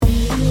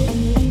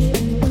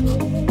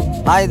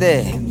Hi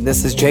there,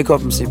 this is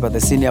Jacob Msipa,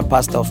 the senior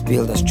pastor of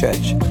Builders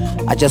Church.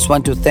 I just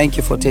want to thank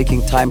you for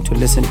taking time to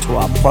listen to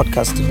our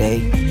podcast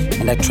today,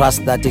 and I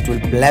trust that it will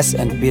bless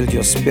and build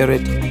your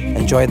spirit.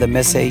 Enjoy the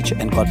message,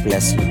 and God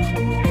bless you.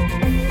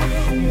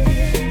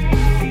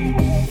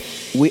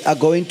 We are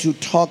going to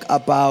talk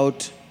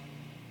about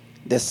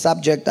the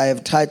subject I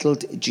have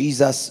titled,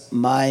 Jesus,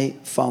 My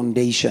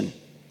Foundation.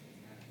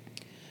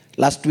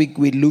 Last week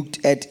we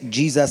looked at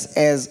Jesus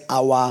as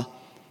our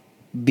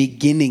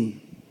beginning.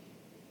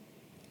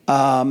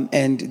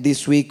 And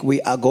this week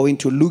we are going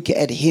to look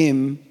at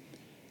him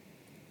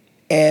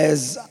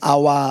as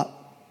our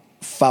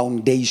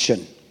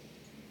foundation.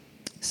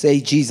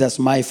 Say, Jesus,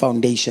 my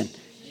foundation.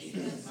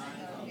 Jesus, my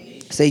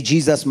foundation. Say,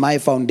 Jesus, my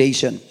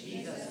foundation.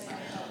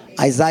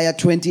 Isaiah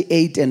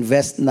 28 and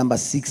verse number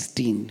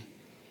 16.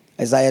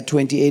 Isaiah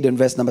 28 and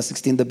verse number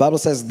 16. The Bible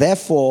says,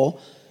 therefore,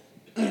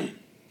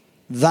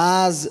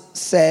 thus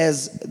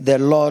says the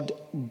Lord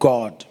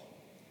God,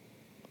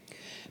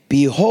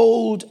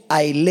 behold,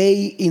 I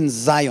lay in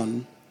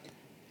Zion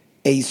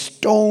a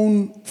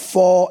stone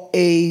for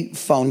a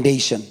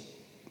foundation.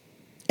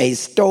 A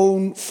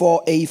stone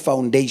for a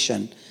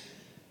foundation.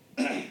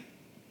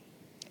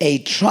 A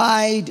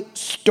tried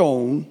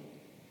stone,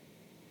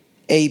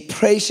 a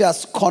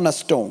precious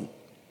cornerstone,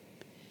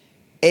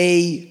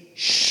 a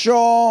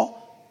sure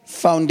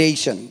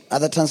foundation.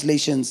 Other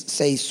translations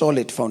say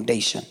solid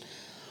foundation.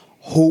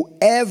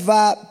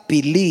 Whoever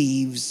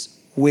believes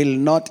will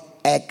not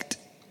act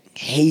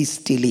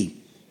hastily.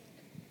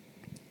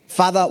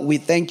 Father, we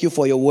thank you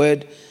for your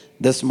word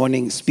this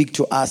morning. Speak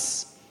to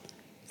us,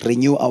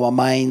 renew our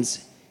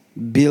minds,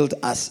 build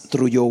us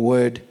through your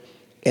word.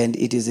 And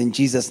it is in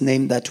Jesus'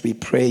 name that we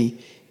pray.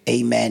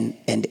 Amen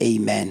and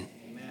amen.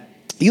 Amen.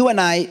 You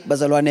and I,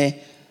 Bazalwane,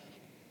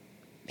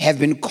 have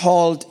been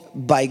called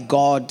by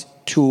God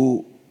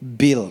to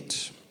build.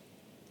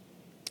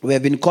 We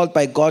have been called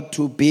by God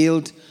to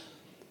build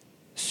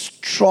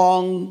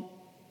strong,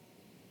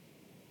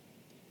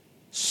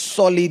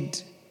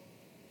 solid,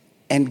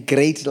 and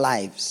great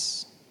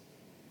lives.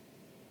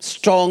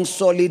 Strong,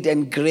 solid,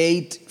 and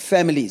great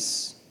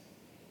families.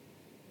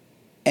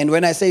 And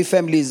when I say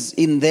families,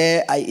 in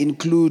there I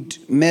include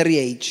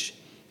marriage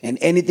and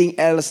anything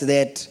else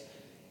that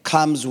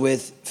comes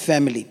with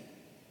family.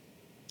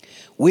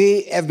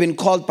 We have been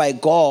called by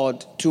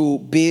God to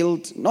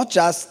build not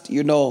just,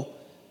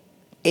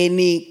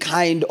 any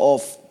kind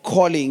of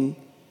calling,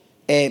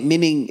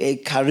 meaning a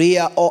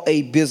career or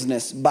a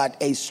business, but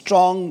a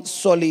strong,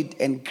 solid,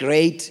 and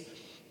great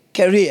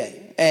career.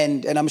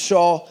 And I'm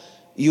sure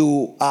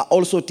you are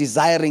also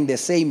desiring the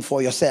same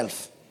for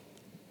yourself.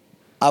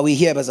 Are we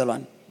here,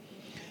 Bazalwan?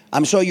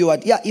 I'm sure you are.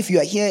 Yeah, if you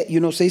are here,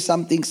 say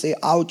something, say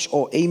ouch,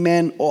 or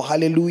amen, or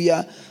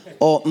hallelujah,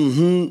 or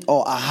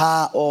or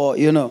aha, or,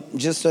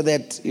 just so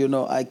that,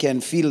 I can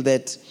feel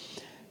that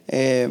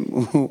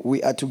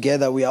we are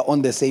together, we are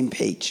on the same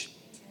page.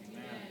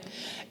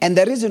 And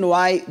the reason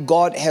why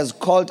God has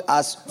called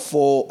us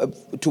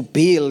to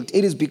build,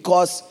 it is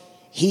because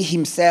he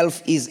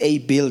himself is a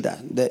builder.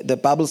 The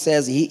Bible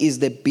says he is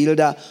the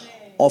builder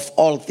of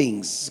all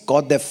things.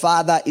 God the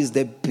Father is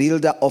the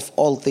builder of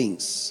all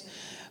things.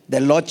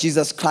 The Lord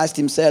Jesus Christ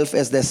himself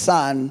as the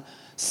Son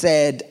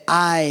said,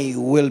 I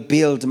will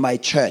build my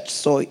church.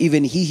 So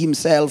even he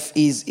himself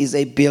is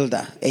a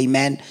builder.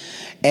 Amen.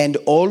 And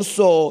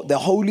also the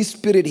Holy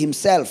Spirit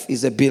himself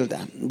is a builder.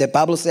 The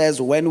Bible says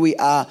when we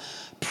are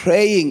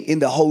praying in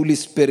the Holy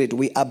Spirit,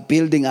 we are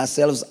building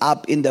ourselves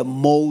up in the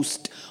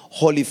most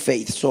holy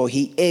faith. So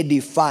he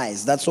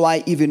edifies. That's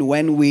why even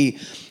when we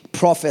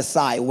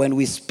prophesy, when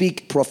we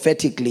speak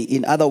prophetically,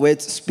 in other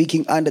words,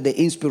 speaking under the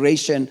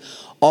inspiration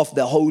of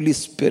the Holy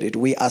Spirit,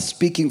 we are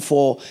speaking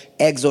for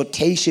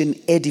exhortation,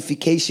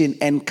 edification,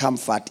 and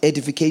comfort.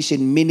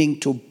 Edification meaning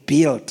to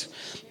build.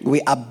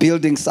 We are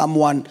building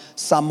someone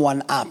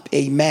up.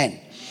 Amen.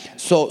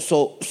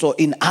 So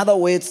in other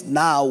words,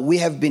 now we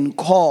have been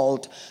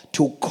called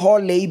to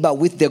co-labor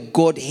with the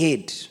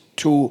Godhead,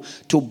 to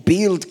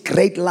build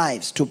great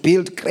lives, to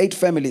build great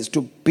families,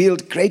 to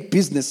build great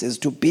businesses,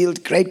 to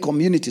build great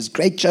communities,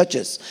 great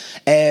churches.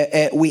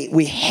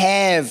 We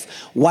have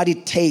what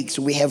it takes.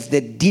 We have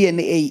the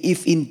DNA,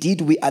 if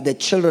indeed we are the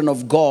children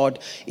of God.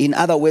 In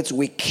other words,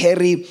 we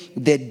carry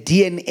the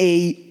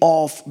DNA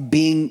of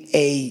being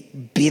a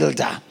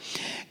builder.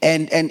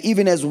 And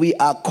even as we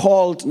are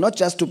called not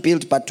just to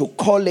build, but to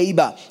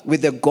co-labor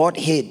with the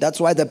Godhead. That's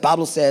why the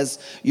Bible says,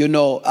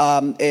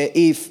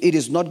 if it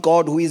is not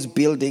God who is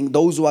building,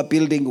 those who are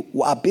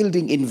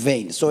building in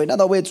vain. So in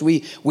other words,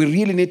 we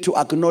really need to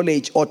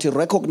acknowledge or to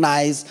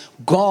recognize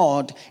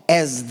God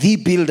as the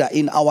builder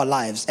in our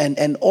lives.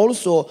 And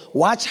also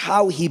watch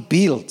how he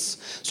builds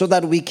so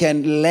that we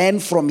can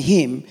learn from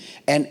him.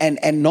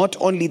 And not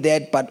only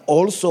that, but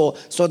also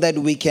so that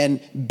we can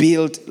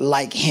build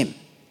like him.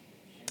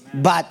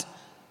 But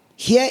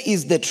here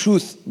is the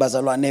truth,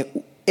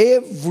 Bazalwane.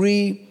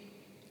 Every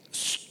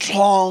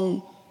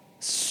strong,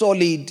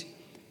 solid,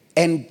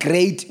 and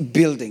great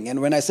building.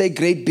 And when I say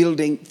great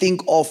building,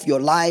 think of your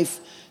life,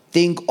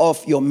 Think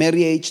of your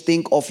marriage,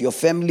 think of your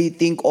family,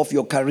 think of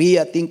your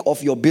career, think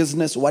of your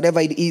business,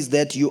 whatever it is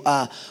that you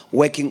are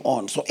working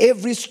on. So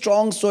every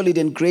strong, solid,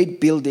 and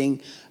great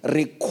building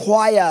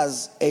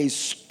requires a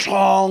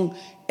strong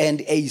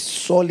and a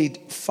solid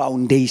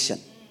foundation.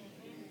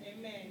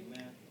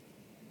 Amen.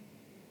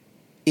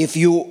 If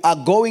you are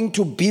going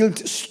to build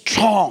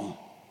strong,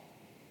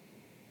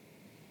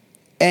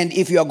 and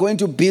if you are going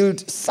to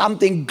build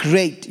something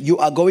great, you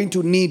are going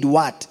to need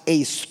what?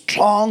 A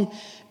strong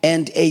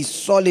and a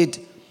solid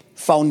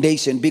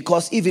foundation.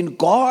 Because even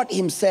God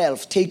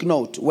himself, take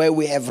note where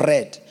we have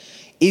read,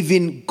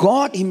 even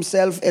God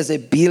himself as a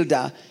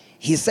builder,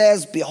 he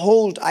says,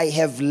 behold, I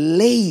have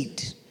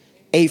laid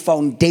a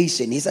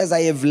foundation. He says,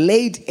 I have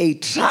laid a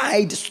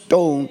tried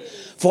stone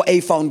for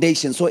a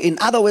foundation. So in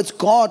other words,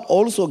 God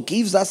also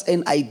gives us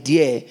an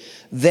idea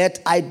that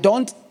I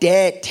don't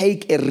dare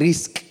take a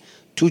risk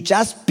to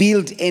just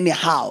build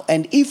anyhow.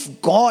 And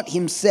if God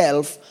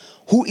himself,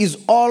 who is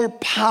all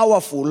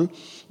powerful,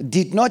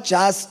 did not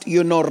just,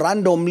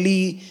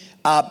 randomly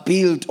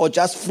build or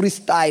just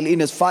freestyle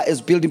in as far as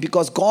building,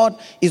 because God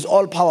is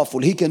all powerful.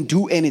 He can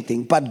do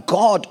anything. But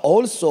God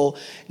also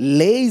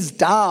lays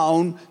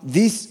down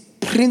this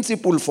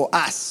principle for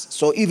us.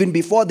 So even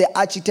before the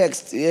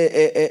architects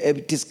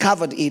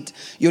discovered it,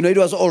 it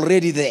was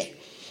already there.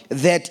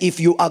 That if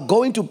you are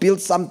going to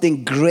build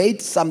something great,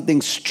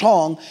 something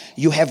strong,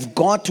 you have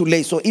got to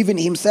lay. So even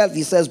himself,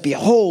 he says,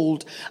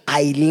 behold,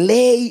 I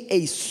lay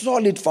a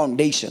solid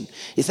foundation.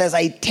 He says,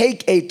 I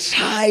take a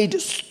tried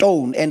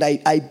stone and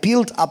I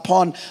build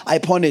upon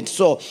it.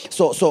 So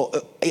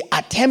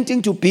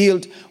attempting to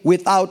build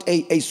without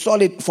a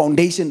solid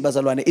foundation,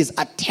 Bazalwane, is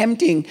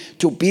attempting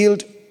to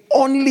build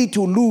only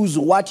to lose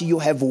what you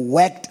have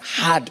worked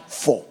hard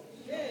for.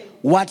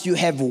 What you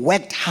have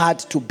worked hard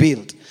to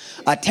build.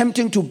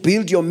 Attempting to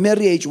build your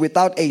marriage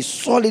without a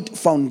solid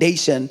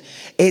foundation,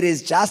 it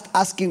is just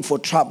asking for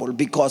trouble,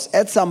 because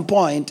at some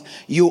point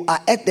you are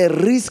at the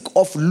risk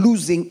of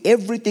losing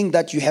everything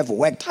that you have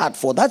worked hard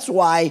for. That's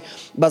why,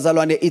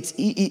 Bazalwane,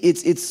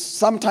 it's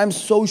sometimes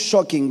so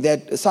shocking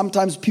that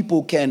sometimes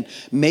people can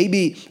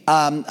maybe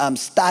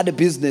start a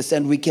business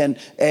and we can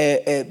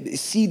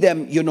see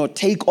them,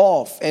 take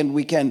off, and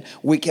we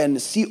can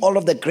see all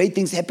of the great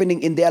things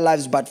happening in their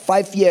lives. But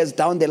 5 years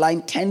down the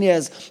line, 10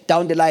 years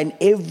down the line,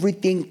 everything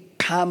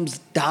comes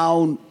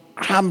down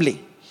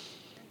crumbling.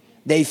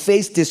 They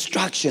face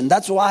destruction.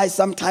 That's why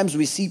sometimes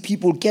we see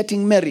people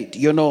getting married,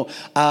 and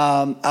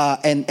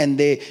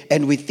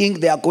we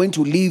think they are going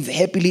to live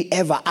happily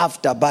ever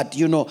after. But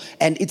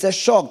and it's a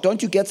shock.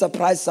 Don't you get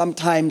surprised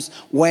sometimes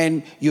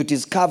when you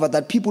discover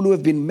that people who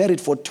have been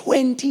married for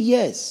 20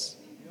 years,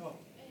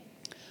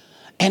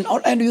 and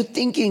you're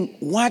thinking,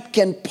 what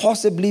can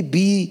possibly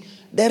be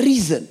the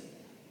reason?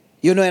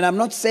 And I'm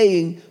not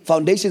saying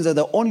foundations are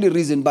the only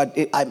reason, but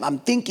I'm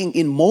thinking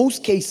in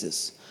most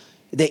cases,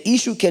 the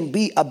issue can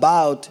be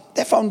about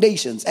the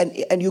foundations.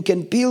 And you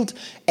can build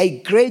a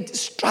great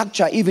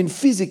structure even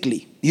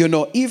physically.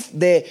 If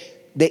there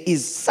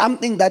is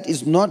something that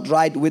is not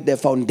right with the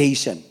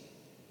foundation,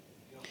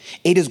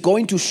 it is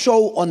going to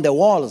show on the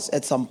walls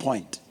at some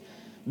point.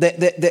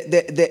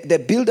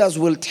 The builders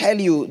will tell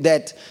you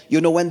that,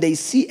 when they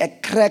see a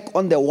crack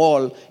on the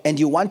wall and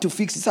you want to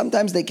fix it,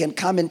 sometimes they can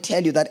come and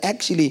tell you that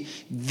actually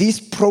this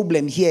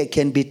problem here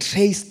can be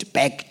traced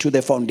back to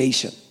the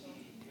foundation.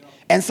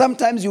 And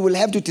sometimes you will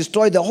have to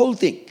destroy the whole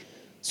thing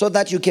so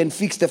that you can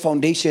fix the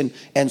foundation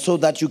and so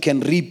that you can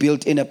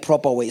rebuild in a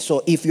proper way.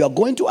 So if you are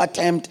going to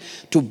attempt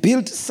to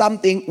build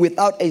something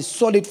without a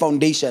solid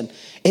foundation,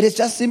 it is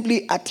just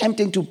simply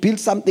attempting to build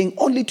something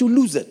only to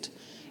lose it.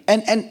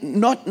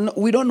 And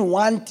we don't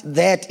want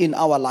that in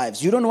our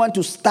lives. You don't want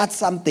to start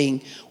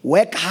something,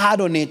 work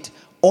hard on it,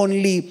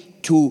 only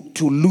to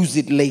lose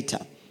it later.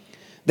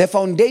 The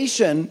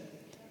foundation,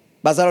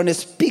 Bazalwane,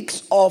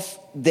 speaks of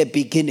the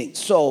beginning.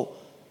 So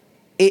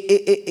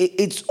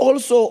it's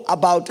also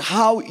about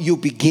how you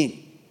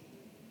begin.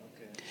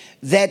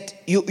 That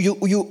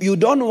you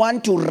don't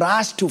want to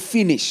rush to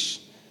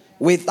finish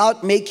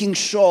without making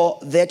sure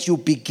that you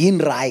begin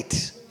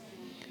right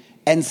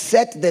and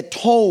set the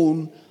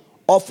tone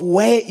of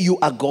where you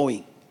are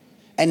going,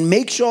 and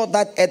make sure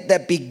that at the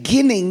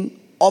beginning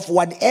of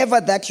whatever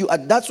that you are.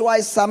 That's why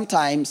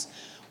sometimes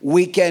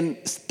we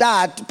can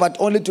start, but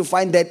only to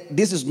find that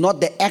this is not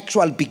the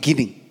actual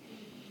beginning.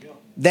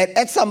 That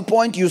at some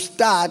point you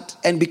start,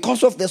 and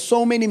because of the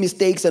so many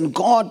mistakes, and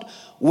God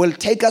will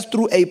take us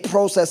through a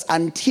process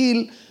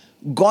until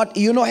God,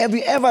 have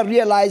you ever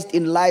realized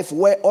in life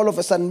where all of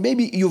a sudden,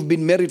 maybe you've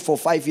been married for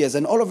 5 years,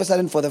 and all of a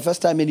sudden for the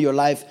first time in your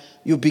life,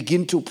 you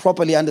begin to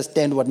properly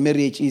understand what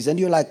marriage is. And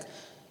you're like,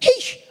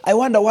 hey, I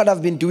wonder what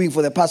I've been doing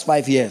for the past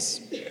 5 years.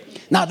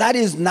 Now that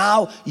is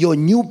now your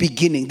new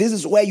beginning. This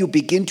is where you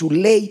begin to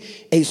lay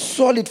a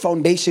solid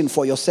foundation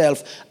for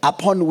yourself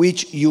upon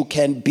which you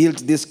can build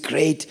this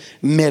great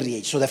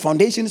marriage. So the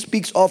foundation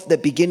speaks of the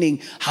beginning,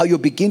 how you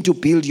begin to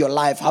build your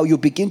life, how you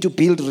begin to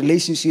build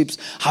relationships,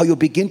 how you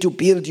begin to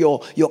build your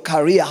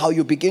career, how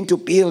you begin to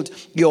build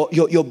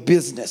your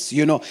business.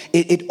 You know,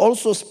 it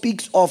also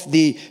speaks of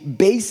the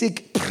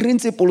basic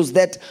principles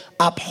that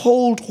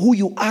uphold who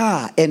you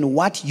are and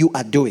what you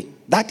are doing.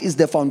 That is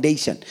the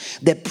foundation.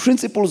 The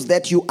principles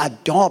that you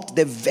adopt,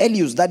 the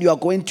values that you are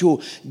going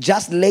to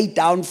just lay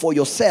down for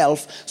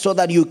yourself so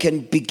that you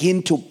can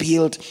begin to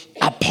build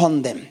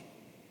upon them.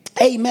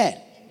 Amen.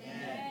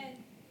 Amen.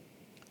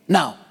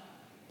 Now,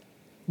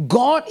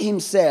 God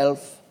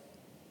himself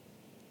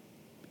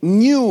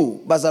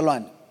knew,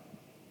 Bazalwane,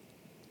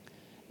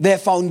 the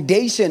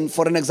foundation,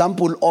 for an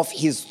example, of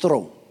his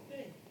throne.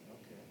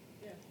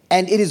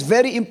 And it is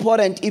very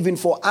important even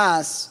for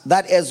us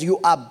that as you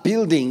are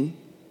building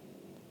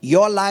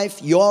your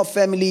life, your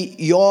family,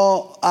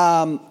 your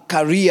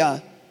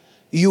career,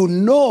 you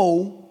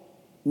know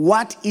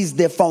what is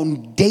the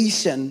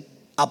foundation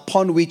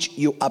upon which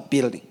you are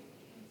building.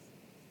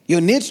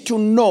 You need to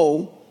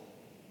know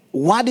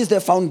what is the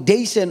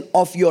foundation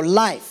of your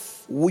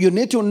life. You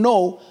need to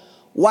know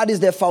what is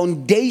the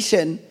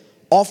foundation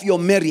of your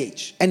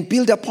marriage and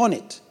build upon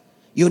it.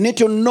 You need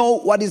to know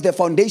what is the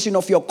foundation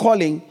of your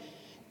calling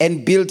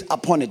and build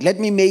upon it. Let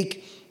me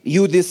make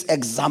you this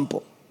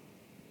example.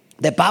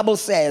 The Bible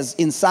says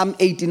in Psalm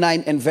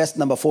 89 and verse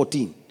number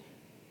 14,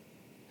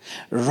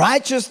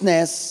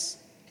 righteousness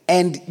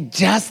and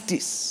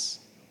justice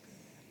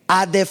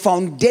are the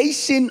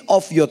foundation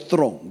of your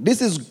throne.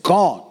 This is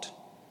God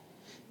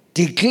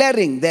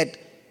declaring that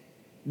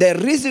the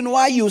reason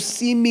why you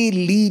see me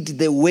lead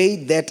the way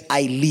that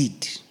I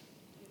lead,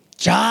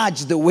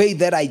 judge the way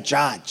that I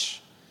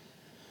judge,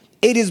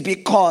 it is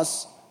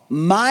because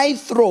my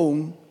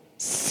throne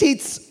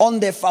sits on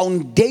the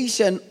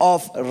foundation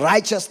of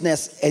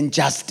righteousness and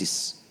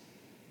justice.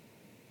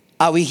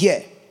 Are we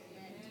here?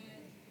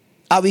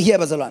 Are we here,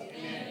 Bazalwane?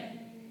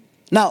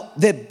 Now,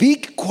 the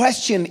big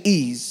question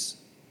is,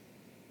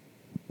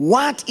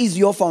 what is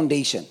your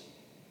foundation?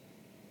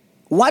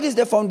 What is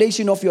the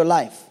foundation of your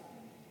life?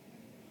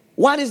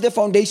 What is the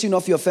foundation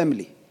of your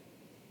family?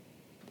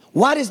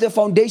 What is the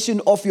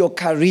foundation of your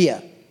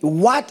career?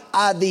 What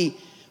are the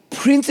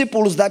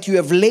principles that you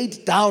have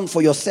laid down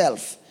for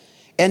yourself?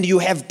 And you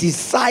have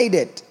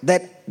decided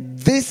that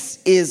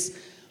this is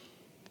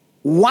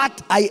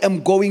what I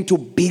am going to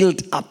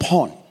build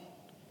upon.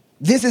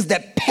 This is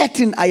the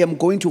pattern I am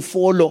going to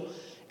follow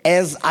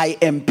as I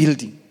am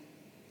building.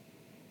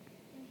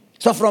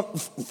 So from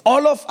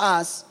all of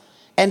us,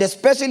 and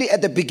especially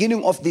at the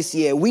beginning of this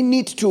year, we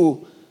need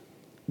to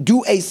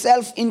do a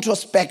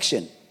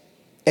self-introspection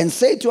and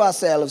say to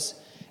ourselves,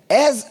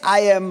 as I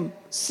am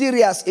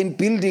serious in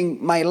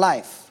building my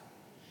life,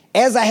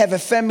 as I have a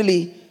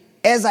family,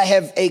 as I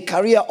have a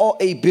career or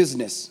a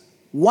business,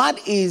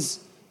 what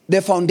is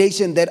the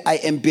foundation that I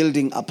am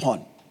building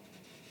upon?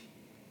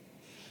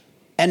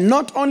 And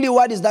not only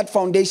what is that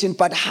foundation,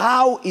 but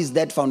how is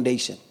that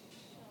foundation?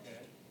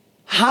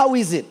 How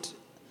is it?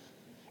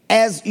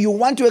 As you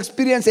want to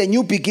experience a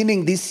new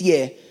beginning this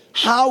year,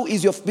 how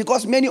is your,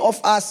 because many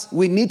of us,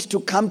 we need to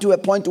come to a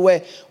point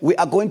where we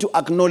are going to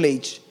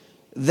acknowledge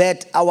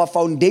that our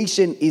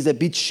foundation is a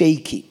bit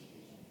shaky.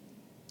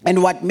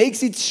 And what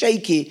makes it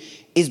shaky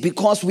is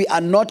because we are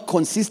not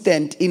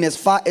consistent in as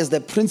far as the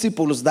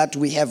principles that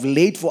we have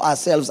laid for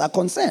ourselves are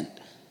concerned.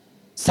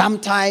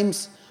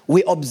 Sometimes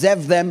we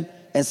observe them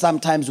and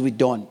sometimes we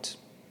don't.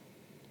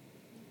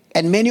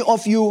 And many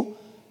of you,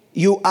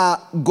 you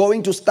are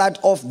going to start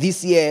off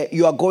this year,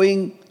 you are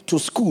going to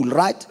school,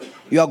 right?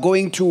 You are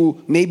going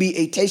to maybe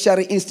a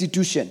tertiary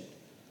institution.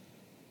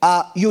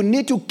 You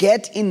need to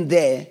get in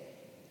there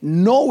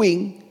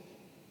knowing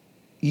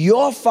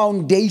your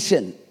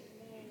foundation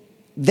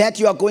that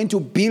you are going to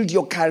build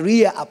your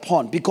career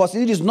upon, because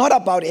it is not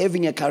about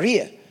having a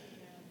career.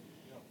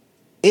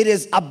 It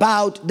is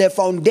about the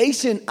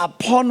foundation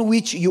upon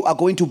which you are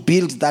going to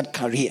build that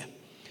career.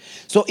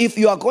 So if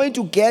you are going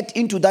to get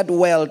into that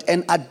world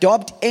and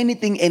adopt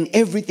anything and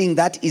everything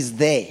that is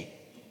there,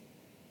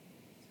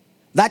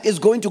 that is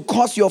going to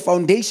cause your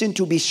foundation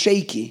to be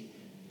shaky,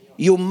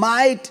 you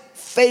might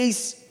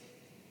face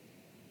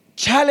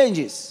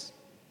challenges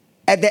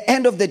at the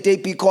end of the day,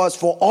 because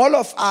for all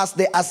of us,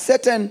 there are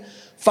certain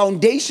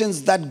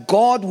foundations that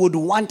God would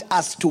want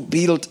us to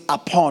build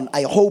upon.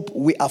 I hope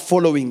we are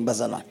following,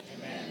 Bazalwane.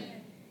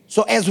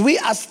 So as we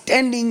are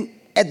standing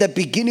at the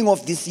beginning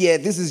of this year,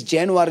 this is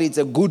January, it's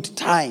a good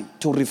time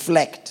to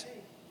reflect.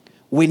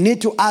 We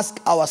need to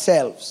ask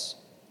ourselves,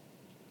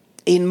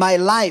 in my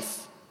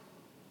life,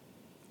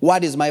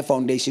 what is my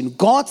foundation?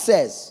 God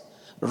says,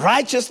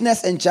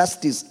 righteousness and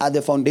justice are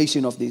the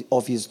foundation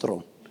of his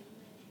throne.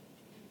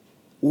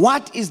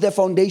 What is the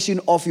foundation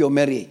of your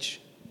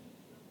marriage?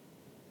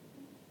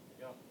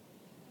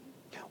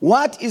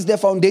 What is the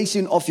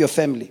foundation of your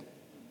family?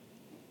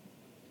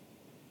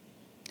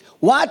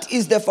 What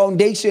is the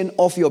foundation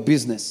of your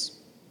business?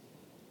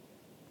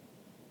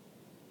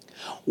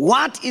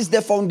 What is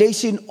the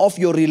foundation of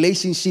your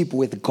relationship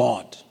with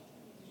God?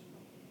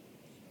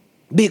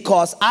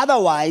 Because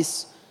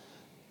otherwise,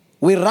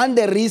 we run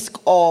the risk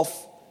of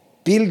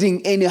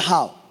building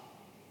anyhow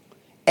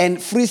and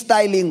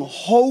freestyling,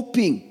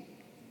 hoping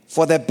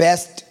for the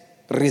best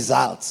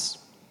results.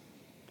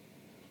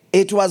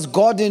 It was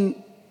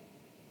Gordon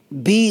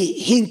B.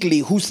 Hinckley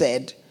who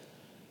said,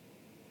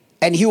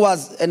 and he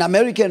was an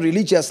American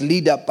religious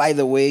leader, by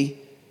the way,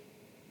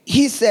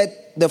 he said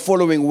the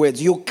following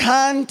words: you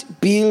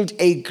can't build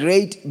a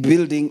great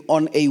building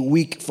on a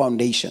weak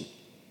foundation.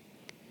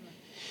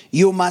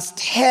 You must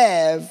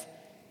have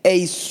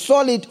a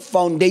solid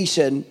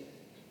foundation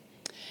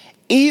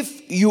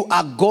if you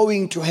are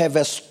going to have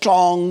a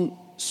strong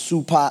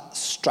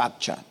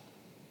superstructure.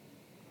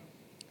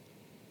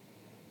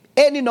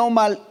 Any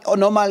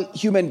normal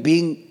human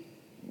being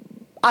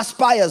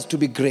aspires to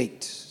be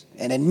great,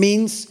 and it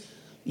means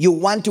you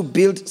want to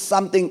build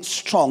something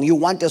strong. You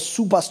want a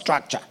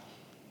superstructure.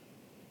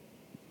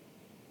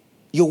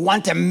 You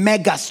want a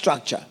mega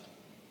structure.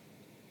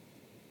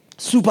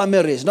 Super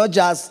marriage, not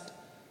just,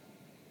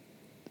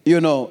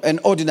 an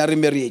ordinary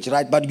marriage,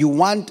 right? But you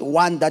want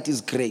one that is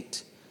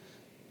great.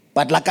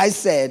 But like I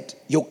said,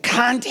 you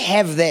can't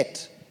have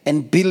that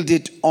and build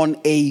it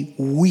on a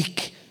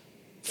weak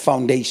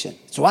foundation.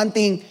 It's one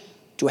thing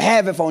to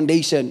have a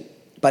foundation,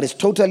 but it's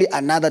totally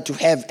another to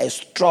have a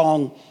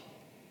strong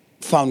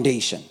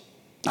foundation.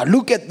 Now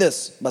look at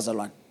this,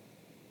 Bazalwane.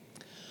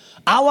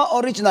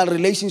 Our original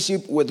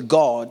relationship with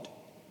God,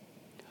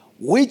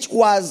 which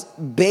was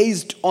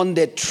based on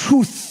the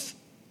truth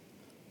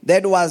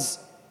that was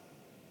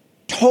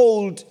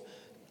told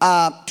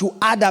to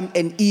Adam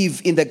and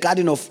Eve in the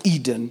Garden of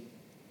Eden,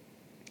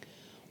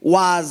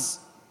 was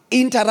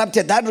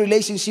interrupted. That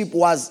relationship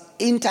was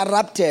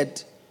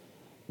interrupted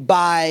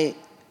by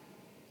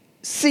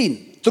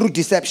sin through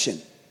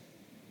deception,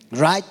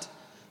 right?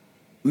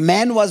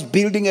 Man was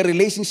building a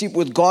relationship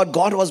with God.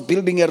 God was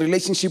building a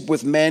relationship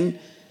with man.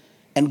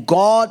 And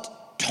God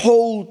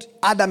told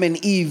Adam and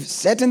Eve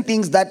certain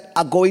things that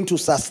are going to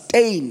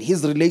sustain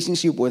his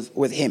relationship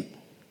with him.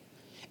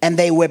 And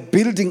they were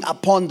building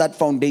upon that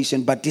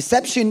foundation. But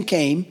deception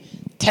came,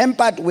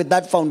 tempered with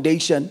that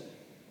foundation,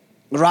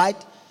 right?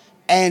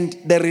 And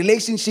the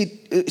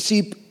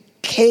relationship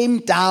came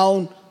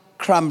down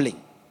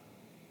crumbling.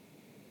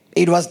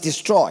 It was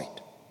destroyed.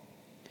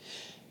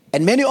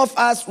 And many of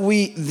us,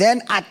 we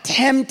then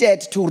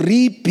attempted to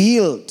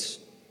rebuild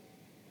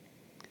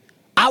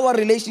our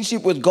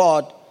relationship with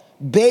God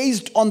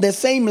based on the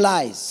same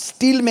lies,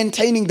 still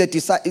maintaining the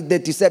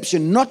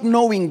deception, not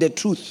knowing the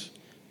truth.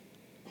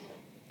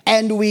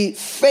 And we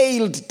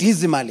failed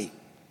dismally.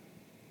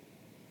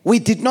 We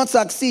did not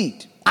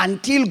succeed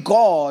until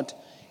God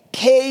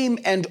came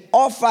and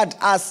offered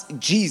us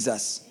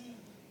Jesus,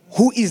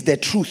 who is the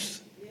truth.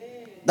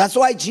 That's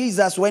why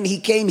Jesus, when he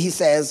came, he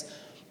says,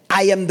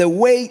 I am the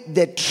way,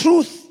 the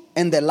truth,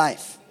 and the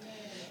life.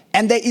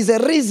 And there is a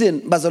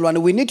reason, Bazalwane,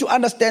 we need to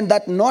understand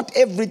that not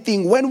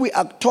everything, when we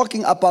are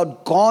talking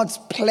about God's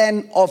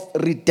plan of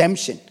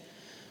redemption,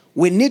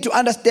 we need to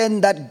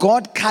understand that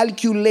God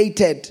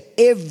calculated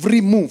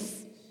every move.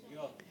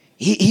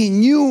 He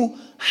knew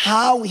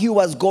how he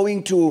was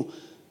going to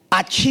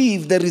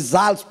achieve the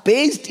results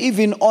based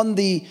even on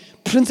the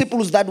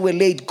principles that were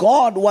laid.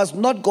 God was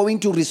not going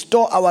to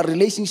restore our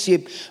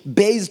relationship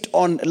based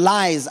on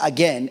lies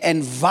again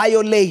and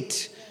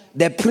violate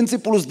the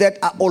principles that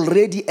are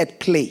already at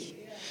play.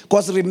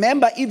 Because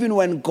remember, even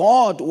when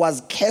God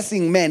was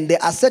cursing men,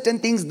 there are certain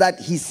things that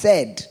he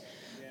said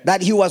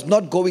that he was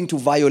not going to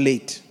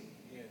violate.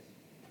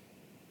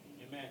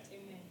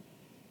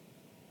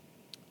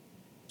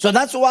 So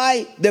that's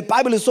why the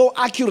Bible is so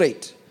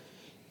accurate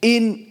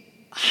in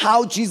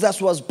how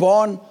Jesus was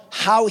born,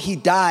 how he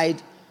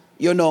died.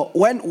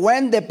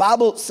 When the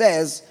Bible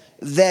says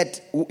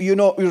that, you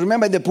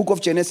remember in the book of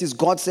Genesis,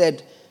 God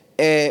said,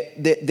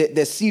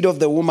 the seed of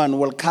the woman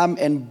will come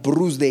and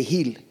bruise the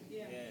heel.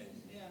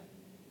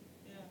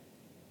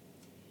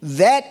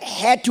 That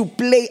had to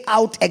play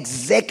out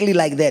exactly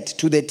like that,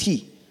 to the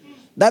T.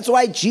 That's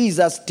why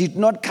Jesus did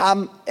not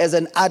come as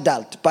an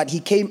adult, but he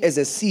came as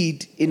a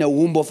seed in a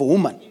womb of a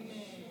woman.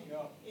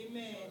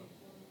 Amen.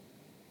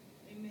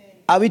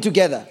 Are we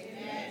together?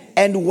 Yes.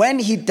 And when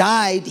he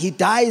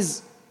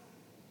dies,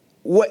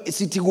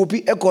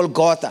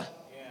 Golgotha,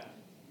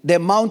 the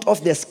mount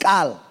of the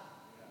skull.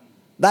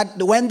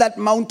 That when that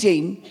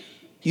mountain,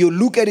 you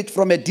look at it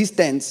from a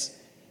distance,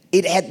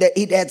 it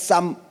had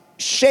some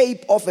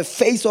shape of a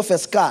face of a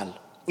skull.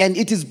 And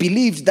it is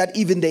believed that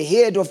even the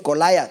head of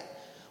Goliath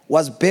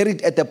was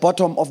buried at the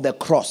bottom of the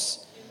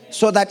cross,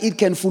 so that it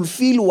can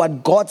fulfill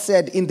what God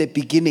said in the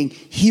beginning: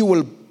 he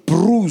will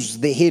bruise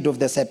the head of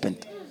the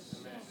serpent.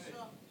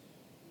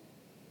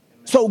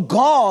 So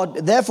God,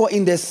 therefore,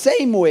 in the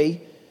same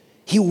way,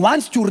 he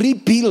wants to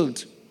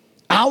rebuild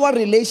our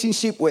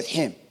relationship with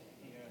him.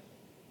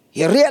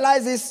 He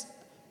realizes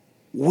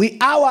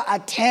our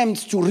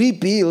attempts to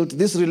rebuild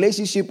this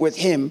relationship with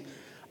him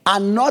are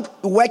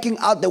not working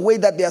out the way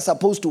that they are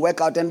supposed to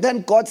work out. And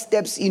then God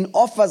steps in,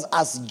 offers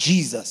us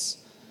Jesus.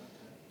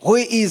 who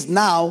is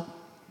now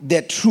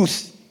the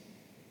truth.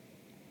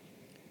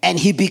 And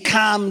he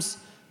becomes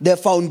the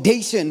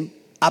foundation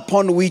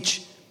upon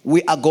which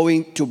we are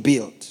going to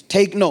build.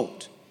 Take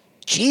note.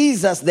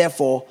 Jesus,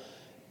 therefore,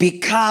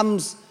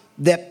 becomes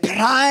the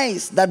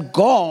price that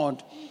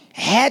God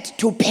had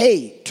to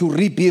pay to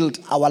rebuild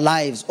our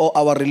lives or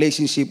our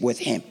relationship with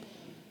him.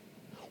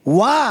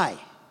 Why?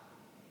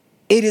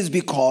 It is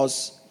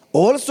because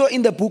also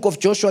in the book of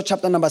Joshua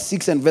chapter number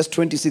 6 and verse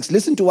 26,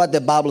 listen to what the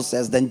Bible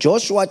says. Then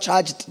Joshua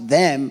charged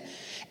them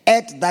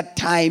at that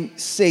time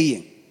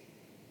saying,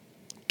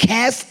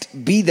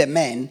 "Cursed be the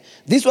man."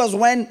 This was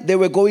when they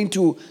were going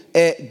to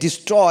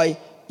destroy,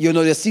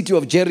 the city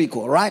of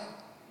Jericho, right?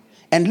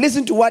 And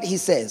listen to what he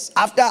says.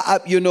 After,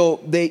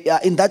 they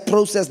in that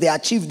process, they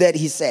achieved that.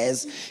 He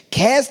says,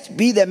 "Cursed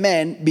be the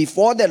man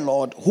before the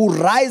Lord who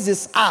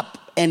rises up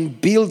and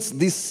builds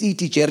this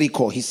city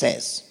Jericho," he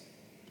says.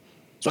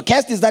 So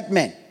cursed is that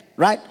man,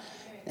 right?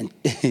 And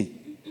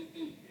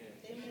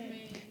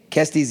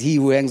cursed is he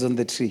who hangs on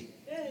the tree.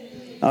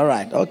 All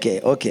right,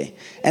 okay.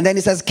 And then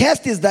he says,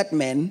 "Cursed is that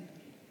man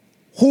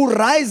who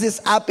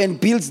rises up and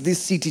builds this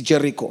city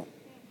Jericho.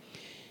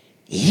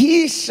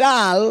 He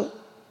shall,"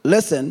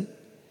 listen,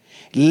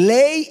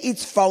 "lay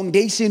its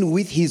foundation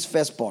with his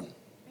firstborn."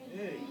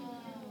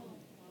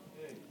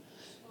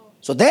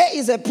 So there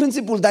is a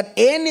principle that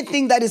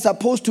anything that is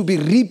supposed to be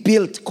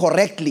rebuilt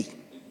correctly,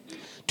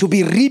 to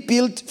be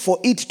rebuilt for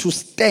it to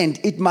stand,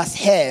 it must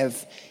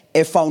have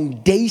a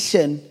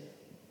foundation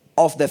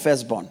of the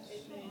firstborn.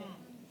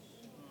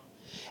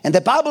 And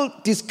the Bible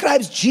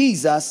describes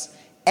Jesus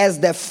as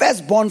the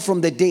firstborn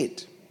from the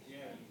dead.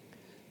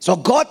 So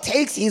God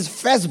takes his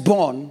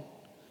firstborn,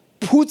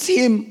 puts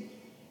him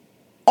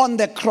on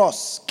the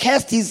cross.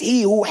 Cursed is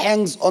he who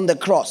hangs on the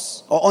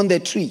cross or on the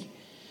tree.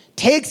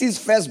 Takes his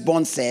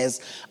firstborn,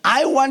 says,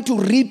 "I want to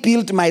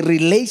rebuild my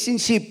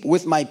relationship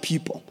with my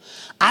people.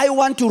 I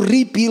want to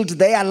rebuild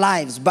their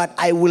lives, but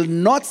I will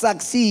not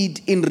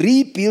succeed in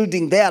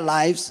rebuilding their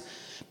lives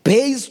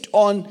based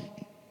on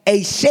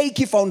a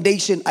shaky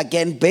foundation,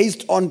 again,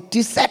 based on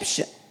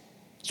deception."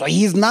 So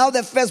he is now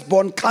the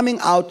firstborn coming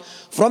out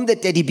from the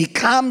dead. He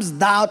becomes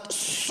that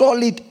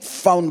solid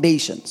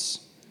foundations.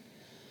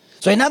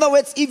 So in other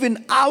words,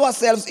 even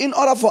ourselves, in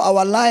order for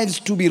our lives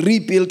to be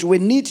rebuilt, we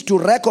need to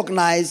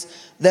recognize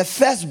the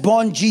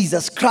firstborn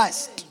Jesus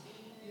Christ.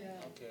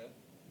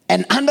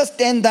 And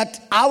understand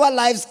that our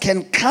lives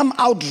can come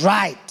out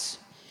right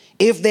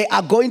if they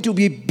are going to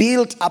be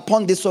built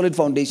upon this solid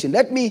foundation.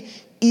 Let me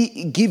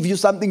give you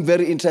something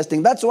very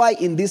interesting. That's why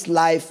in this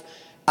life,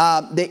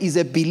 there is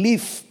a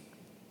belief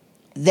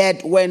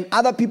that when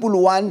other people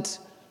want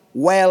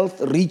wealth,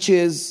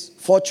 riches,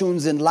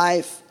 fortunes in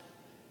life,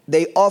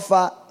 they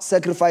offer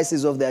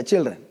sacrifices of their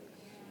children.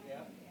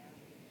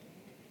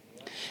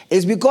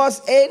 It's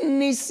because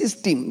any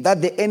system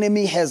that the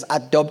enemy has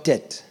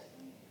adopted,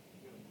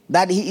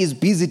 that he is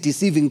busy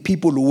deceiving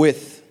people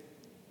with,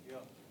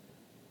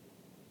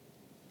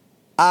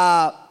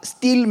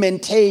 still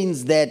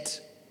maintains that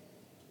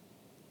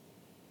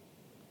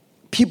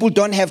people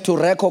don't have to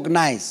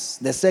recognize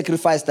the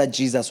sacrifice that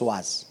Jesus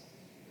was.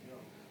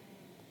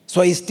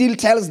 So he still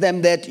tells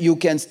them that you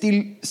can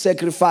still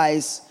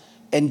sacrifice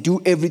and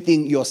do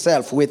everything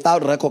yourself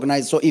without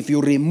recognizing. So if you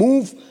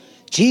remove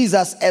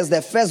Jesus as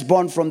the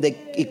firstborn from the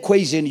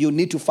equation, you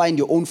need to find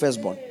your own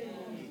firstborn.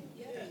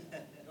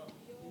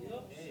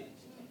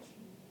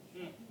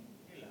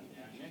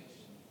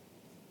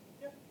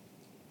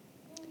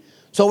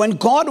 So when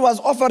God was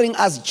offering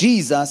us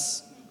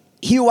Jesus,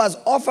 he was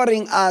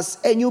offering us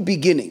a new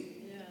beginning.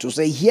 To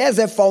say, here's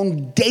a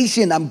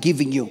foundation I'm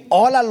giving you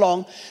all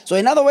along. So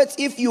in other words,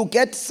 if you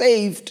get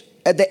saved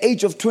at the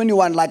age of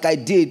 21 like I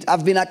did,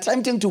 I've been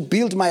attempting to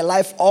build my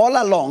life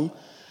all along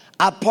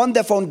upon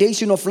the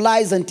foundation of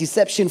lies and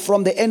deception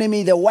from the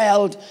enemy, the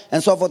world,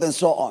 and so forth and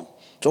so on.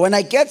 So when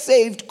I get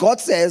saved,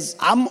 God says,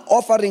 I'm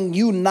offering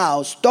you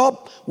now,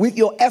 stop with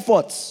your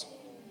efforts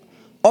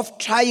of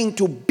trying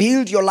to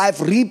build your life,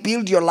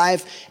 rebuild your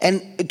life,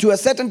 and to a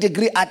certain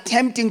degree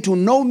attempting to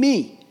know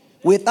me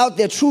without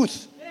the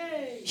truth.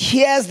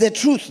 Here's the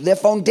truth, the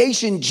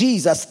foundation,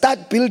 Jesus.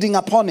 Start building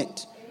upon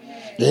it.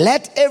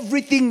 Let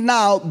everything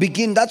now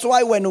begin. That's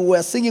why when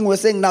we're singing, we're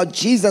saying now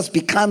Jesus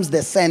becomes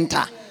the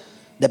center.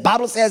 The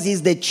Bible says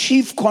he's the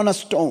chief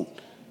cornerstone.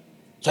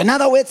 So in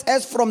other words,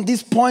 as from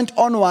this point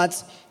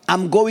onwards,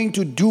 I'm going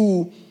to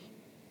do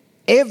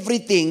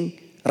everything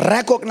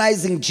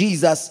recognizing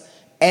Jesus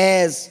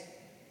as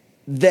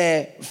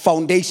the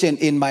foundation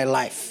in my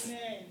life.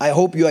 I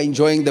hope you are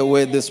enjoying the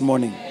word this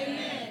morning.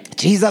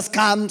 Jesus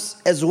comes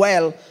as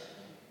well,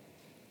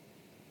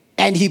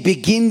 and he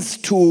begins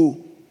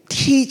to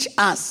teach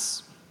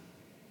us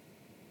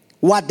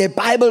what the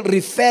Bible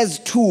refers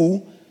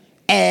to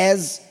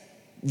as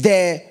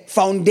the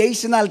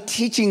foundational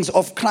teachings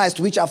of Christ,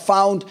 which are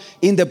found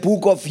in the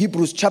book of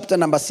Hebrews chapter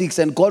number 6.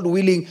 And God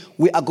willing,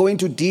 we are going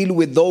to deal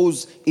with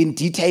those in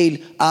detail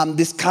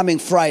this coming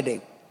Friday.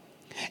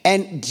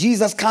 And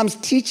Jesus comes,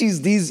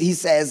 teaches these. He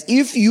says,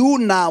 if you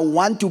now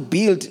want to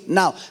build,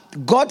 now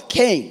God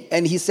came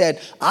and he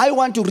said, I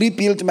want to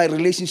rebuild my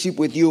relationship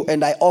with you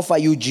and I offer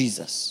you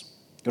Jesus.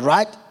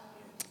 Right?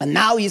 And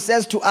now he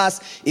says to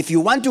us, if you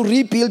want to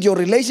rebuild your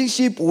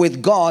relationship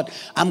with God,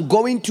 I'm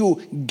going to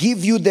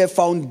give you the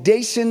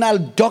foundational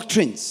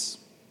doctrines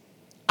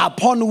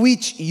upon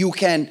which you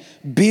can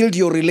build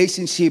your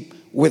relationship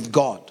with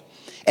God.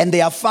 And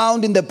they are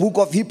found in the book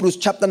of Hebrews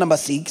chapter number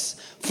 6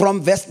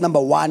 from verse number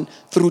 1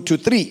 through to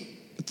 3.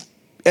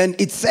 And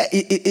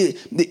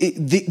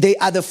they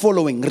are the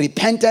following: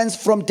 repentance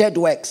from dead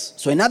works.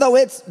 So in other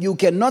words, you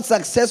cannot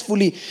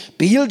successfully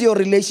build your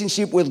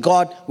relationship with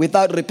God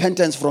without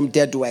repentance from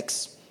dead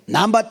works.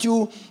 Number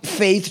 2,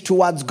 faith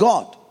towards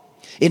God.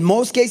 In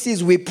most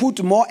cases, we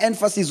put more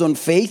emphasis on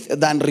faith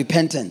than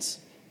repentance.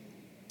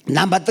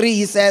 Number 3,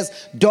 he says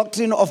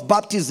doctrine of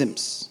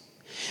baptisms.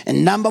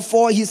 And number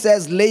 4, he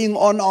says laying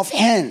on of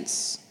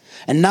hands.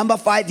 And number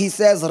 5, he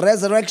says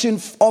resurrection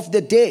of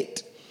the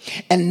dead.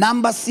 And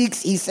number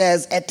 6, he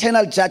says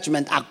eternal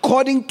judgment.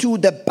 According to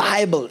the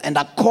Bible and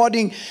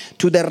according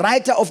to the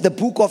writer of the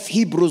book of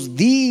Hebrews,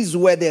 these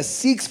were the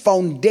 6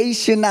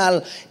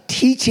 foundational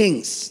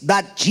teachings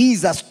that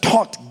Jesus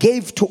taught,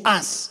 gave to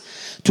us,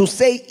 to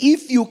say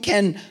if you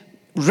can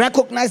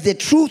recognize the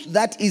truth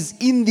that is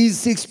in these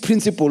 6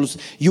 principles,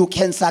 you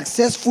can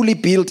successfully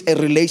build a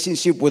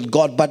relationship with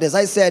God. But as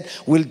I said,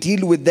 we'll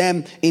deal with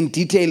them in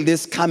detail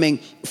this coming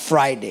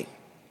Friday.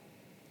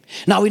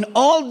 Now, in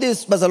all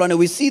this, Barcelona,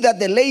 we see that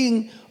the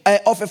laying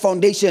of a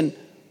foundation,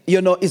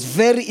 is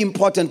very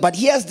important. But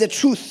here's the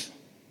truth.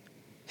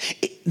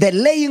 The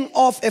laying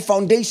of a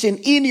foundation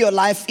in your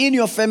life, in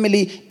your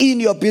family, in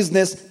your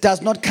business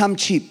does not come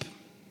cheap.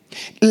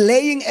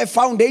 Laying a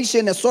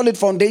foundation, a solid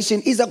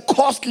foundation, is a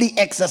costly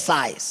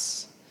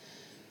exercise.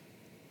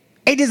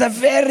 It is a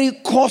very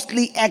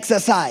costly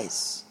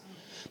exercise.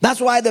 That's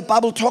why the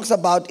Bible talks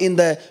about in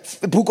the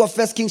book of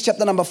 1 Kings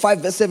chapter number 5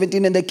 verse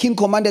 17, and the king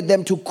commanded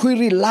them to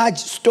quarry large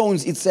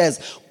stones, it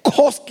says,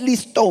 costly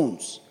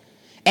stones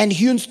and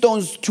hewn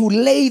stones to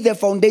lay the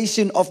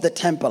foundation of the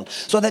temple.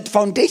 So that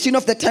foundation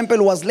of the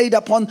temple was laid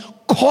upon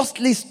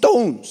costly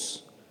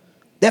stones.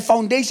 The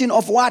foundation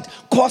of what?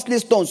 Costly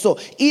stones. So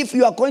if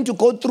you are going to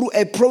go through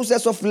a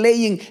process of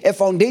laying a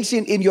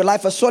foundation in your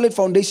life, a solid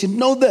foundation,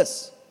 know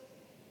this: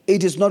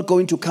 it is not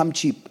going to come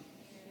cheap.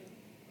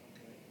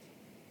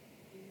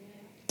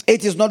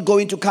 It is not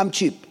going to come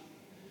cheap.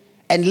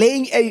 And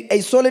laying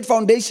a solid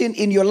foundation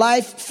in your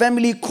life,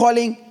 family,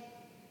 calling,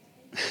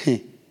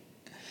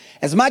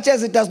 as much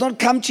as it does not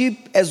come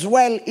cheap, as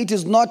well, it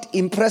is not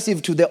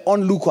impressive to the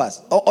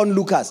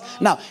onlookers.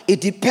 Now, it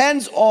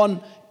depends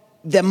on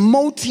the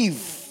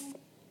motive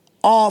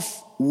of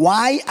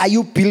why are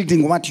you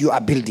building what you are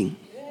building.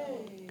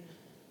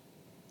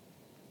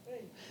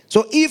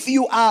 So if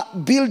you are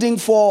building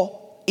for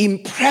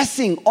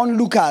impressing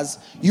onlookers,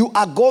 you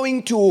are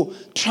going to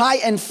try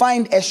and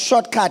find a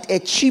shortcut, a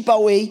cheaper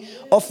way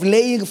of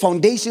laying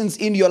foundations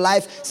in your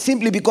life,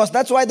 simply because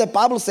that's why the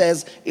Bible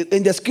says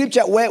in the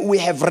scripture where we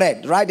have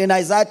read, right, in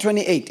Isaiah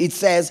 28, it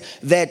says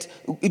that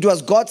it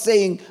was God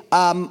saying,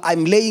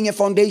 I'm laying a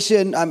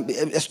foundation,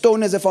 a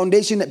stone as a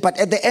foundation, but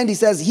at the end he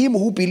says, him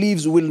who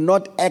believes will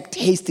not act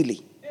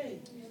hastily.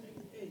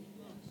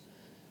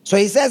 So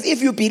he says,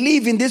 if you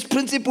believe in this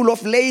principle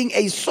of laying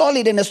a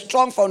solid and a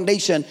strong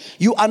foundation,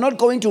 you are not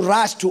going to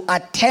rush to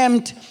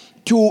attempt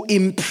to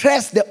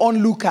impress the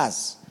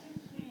onlookers.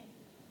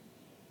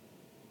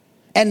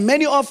 And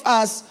many of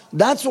us,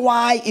 that's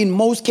why in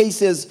most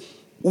cases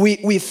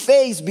we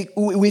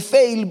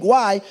fail.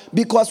 Why?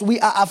 Because we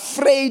are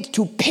afraid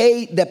to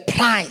pay the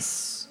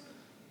price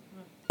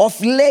of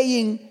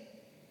laying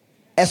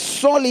a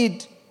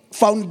solid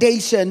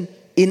foundation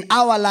in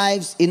our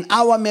lives, in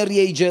our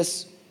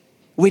marriages.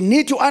 We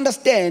need to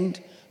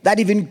understand that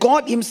even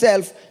God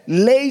himself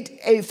laid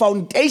a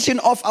foundation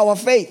of our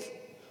faith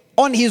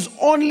on his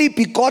only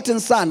begotten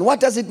son.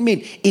 What does it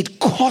mean? It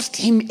cost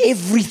him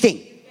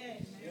everything.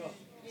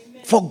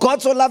 For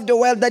God so loved the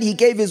world that he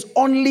gave his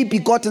only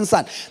begotten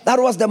son. That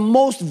was the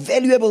most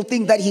valuable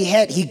thing that he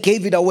had. He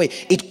gave it away.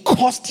 It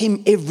cost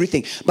him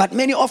everything. But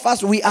many of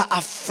us, we are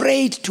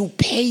afraid to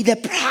pay the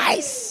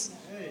price.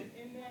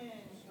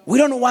 We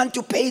don't want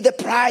to pay the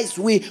price.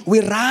 We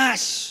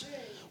rush.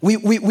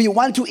 We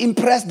want to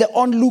impress the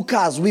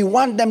onlookers. We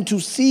want them to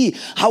see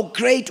how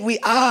great we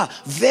are.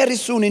 Very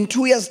soon, in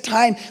 2 years'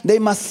 time, they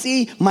must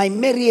see my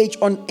marriage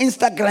on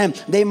Instagram.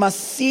 They must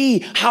see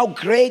how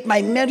great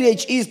my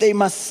marriage is. They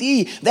must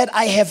see that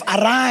I have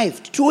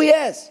arrived. 2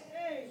 years.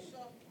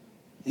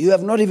 You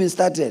have not even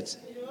started.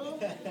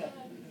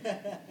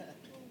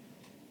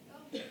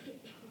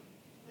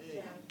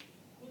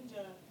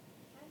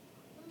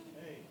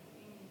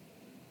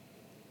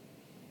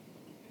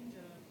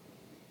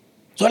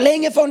 So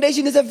laying a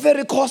foundation is a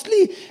very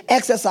costly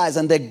exercise,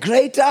 and the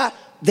greater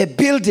the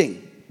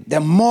building, the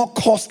more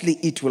costly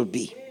it will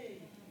be.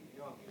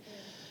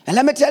 And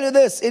let me tell you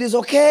this, it is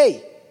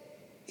okay.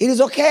 It is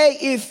okay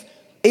if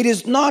it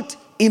is not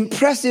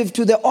impressive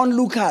to the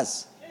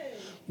onlookers,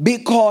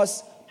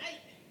 because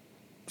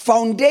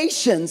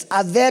foundations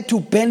are there to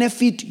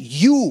benefit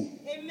you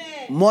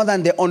more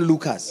than the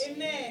onlookers.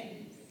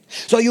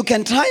 So you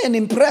can try and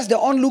impress the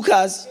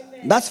onlookers,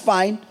 that's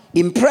fine,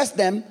 impress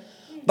them,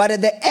 but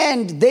at the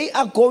end, they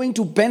are going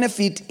to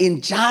benefit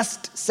in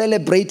just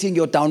celebrating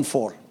your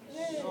downfall.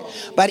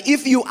 But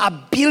if you are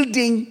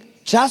building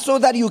just so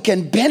that you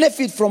can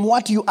benefit from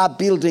what you are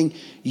building,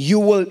 you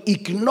will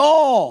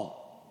ignore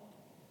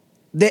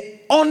the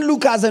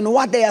onlookers and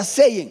what they are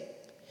saying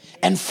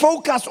and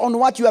focus on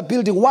what you are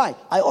building. Why?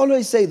 I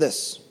always say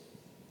this.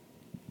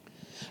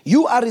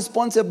 You are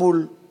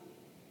responsible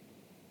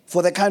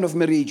for the kind of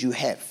marriage you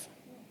have.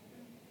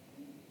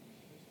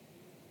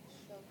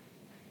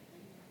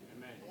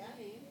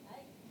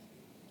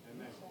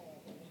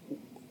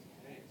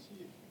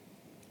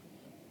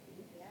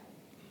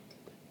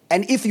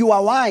 And if you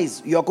are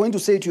wise, you are going to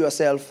say to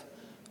yourself,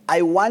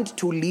 I want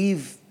to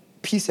live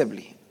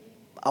peaceably.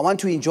 I want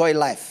to enjoy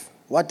life.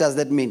 What does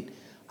that mean?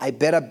 I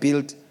better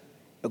build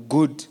a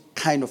good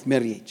kind of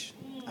marriage.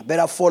 I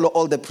better follow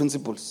all the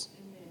principles.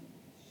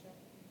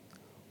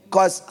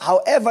 Because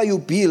however you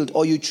build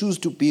or you choose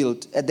to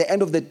build, at the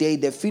end of the day,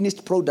 the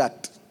finished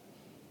product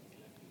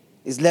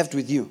is left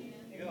with you.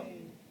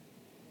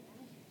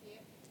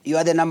 You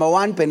are the number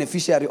one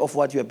beneficiary of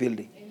what you are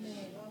building.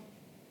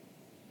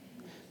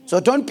 So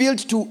don't build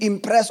to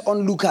impress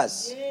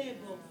onlookers.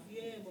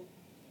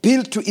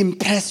 Build to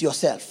impress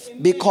yourself.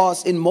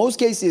 Because in most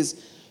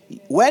cases,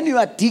 when you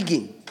are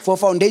digging for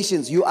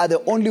foundations, you are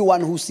the only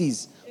one who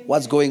sees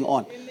what's going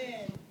on.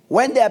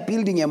 When they are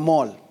building a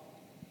mall,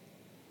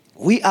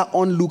 we are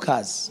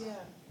onlookers.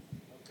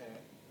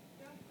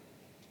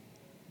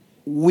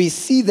 We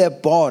see the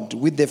board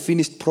with the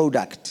finished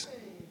product.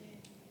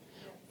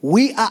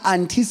 We are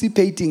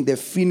anticipating the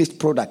finished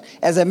product.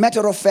 As a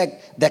matter of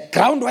fact, the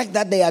groundwork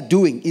that they are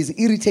doing is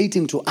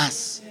irritating to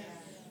us.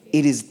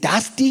 It is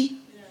dusty.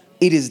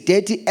 It is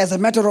dirty. As a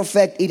matter of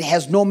fact, it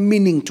has no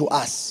meaning to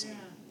us.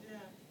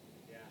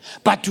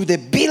 But to the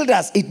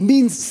builders, it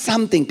means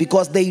something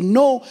because they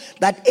know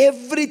that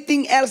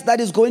everything else that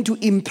is going to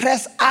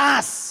impress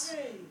us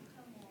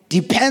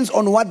depends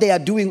on what they are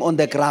doing on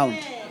the ground.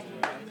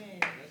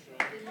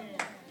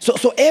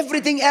 So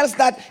everything else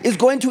that is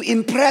going to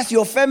impress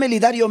your family,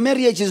 that your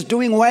marriage is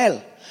doing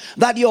well,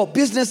 that your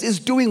business is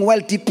doing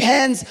well,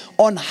 depends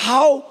on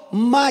how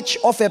much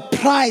of a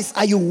price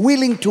are you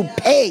willing to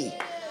pay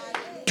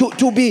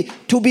to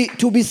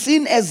be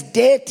seen as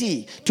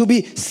dirty, to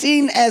be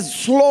seen as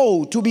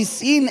slow, to be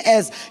seen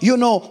as,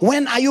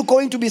 when are you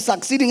going to be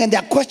succeeding? And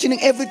they're questioning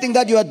everything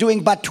that you are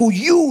doing. But to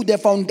you, the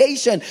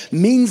foundation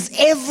means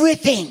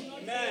everything.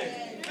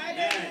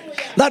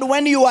 That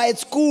when you are at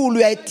school,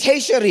 you are at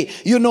tertiary,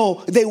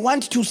 they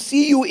want to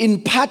see you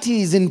in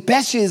parties, in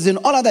bashes, in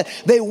all of that.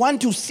 They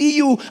want to see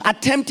you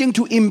attempting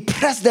to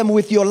impress them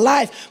with your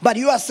life. But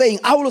you are saying,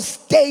 I will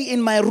stay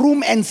in my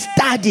room and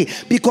study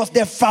because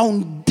the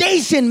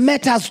foundation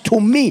matters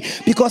to me.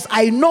 Because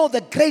I know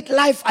the great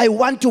life I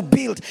want to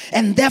build.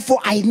 And therefore,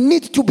 I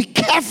need to be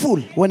careful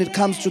when it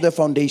comes to the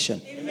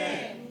foundation.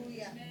 Amen.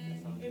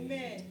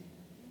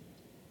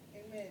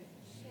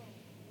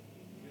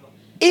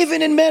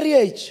 Even in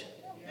marriage.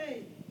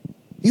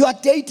 You are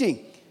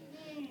dating.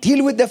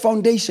 Deal with the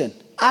foundation.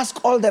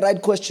 Ask all the right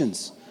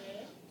questions.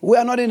 We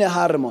are not in a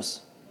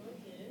haremos.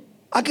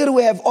 Akira,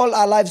 we have all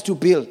our lives to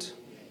build.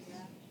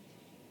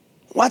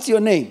 What's your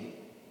name?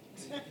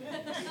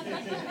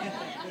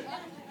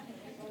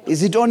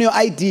 Is it on your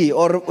ID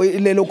or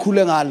ilelo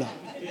kulengalo?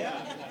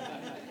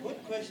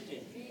 Good question.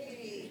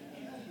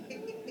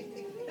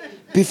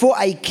 Before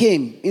I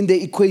came in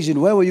the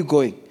equation, where were you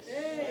going?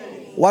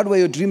 What were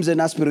your dreams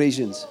and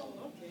aspirations?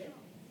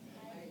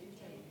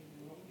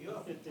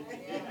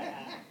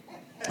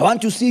 I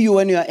want to see you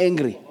when you are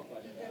angry.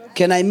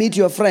 Can I meet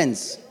your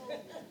friends?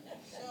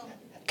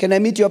 Can I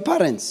meet your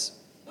parents?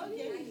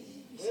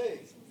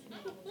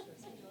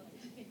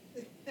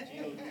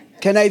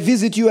 Can I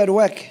visit you at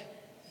work?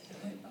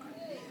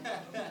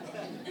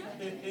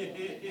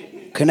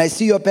 Can I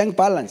see your bank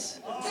balance?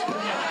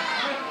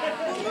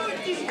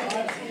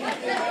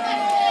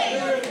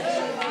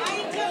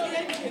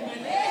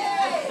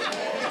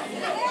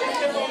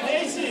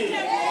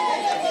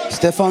 It's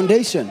the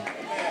foundation.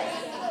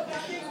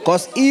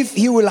 Because if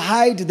he will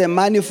hide the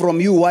money from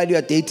you while you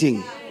are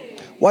dating,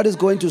 what is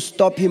going to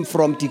stop him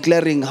from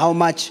declaring how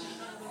much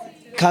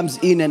comes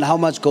in and how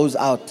much goes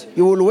out?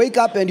 You will wake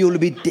up and you will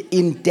be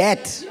in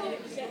debt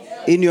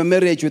in your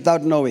marriage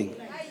without knowing.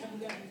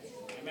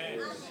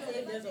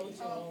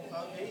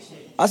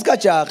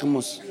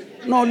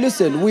 No,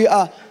 listen, we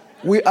are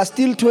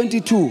still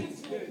 22.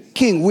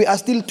 King, we are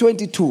still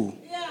 22.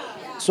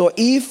 So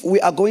if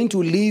we are going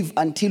to live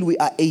until we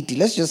are 80,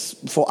 let's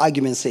just, for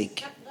argument's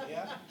sake,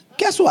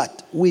 guess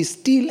what? We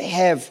still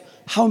have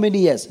how many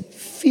years?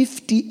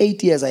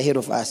 58 years ahead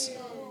of us.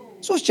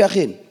 So,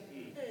 Shachin,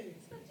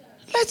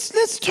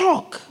 let's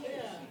talk.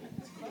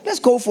 Let's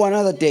go for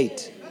another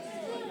date.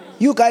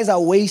 You guys are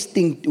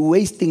wasting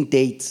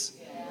dates.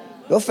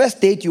 Your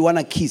first date, you want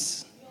to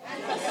kiss.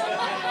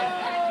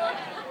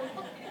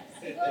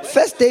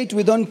 First date,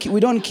 we don't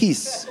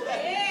kiss.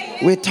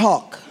 we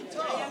talk.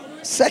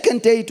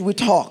 Second date, we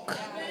talk.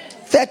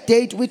 Third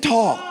date, we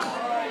talk.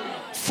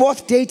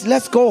 Fourth date,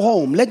 let's go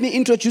home. Let me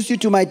introduce you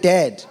to my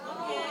dad.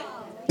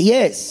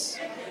 Yes,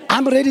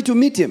 I'm ready to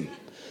meet him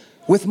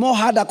with more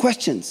harder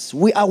questions.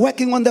 We are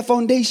working on the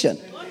foundation.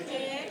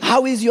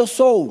 How is your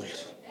soul?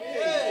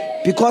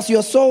 Because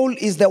your soul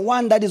is the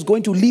one that is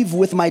going to live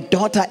with my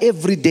daughter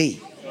every day.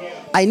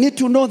 I need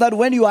to know that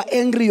when you are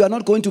angry, you are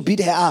not going to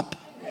beat her up.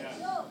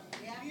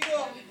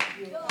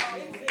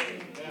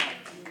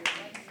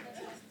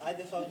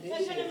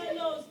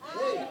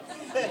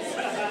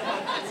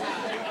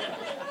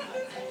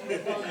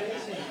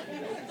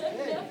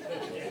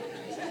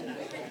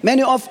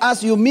 Many of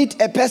us, you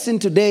meet a person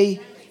today,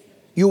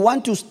 you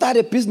want to start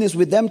a business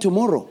with them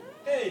tomorrow.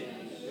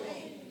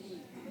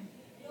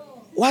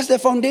 What's the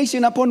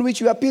foundation upon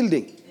which you are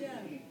building?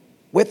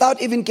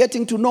 Without even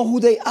getting to know who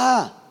they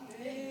are.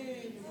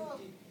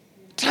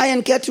 Try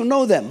and get to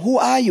know them. Who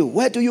are you?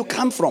 Where do you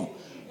come from?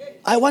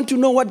 I want to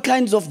know what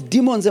kinds of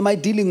demons am I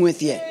dealing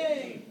with here.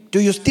 Do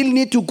you still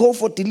need to go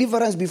for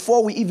deliverance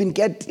before we even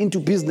get into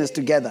business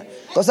together?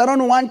 Because I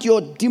don't want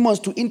your demons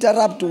to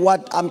interrupt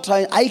what I'm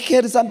trying. I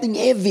carry something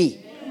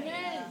heavy.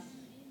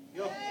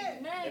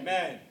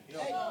 Amen.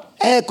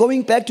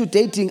 Going back to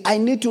dating, I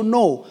need to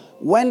know,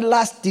 when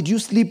last did you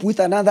sleep with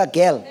another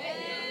girl?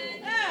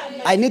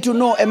 I need to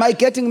know, am I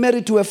getting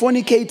married to a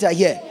fornicator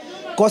here?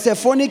 Because a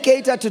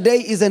fornicator today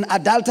is an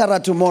adulterer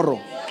tomorrow.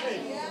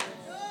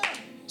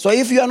 So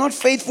if you are not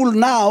faithful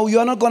now, you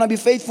are not going to be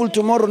faithful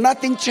tomorrow.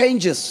 Nothing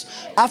changes.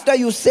 After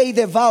you say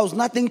the vows,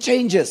 nothing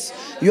changes.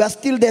 You are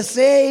still the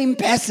same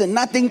person.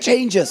 Nothing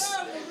changes.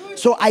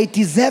 So I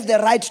deserve the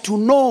right to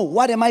know,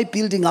 what am I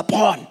building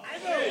upon?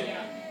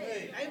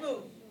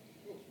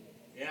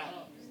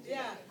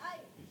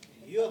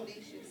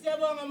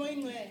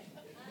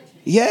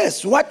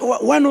 Yes.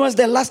 When was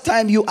the last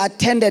time you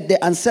attended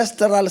the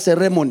ancestral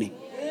ceremony?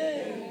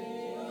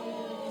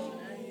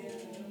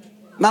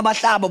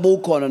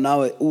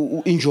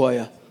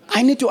 Enjoy.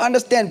 I need to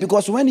understand,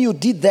 because when you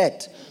did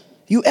that,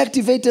 you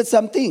activated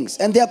some things,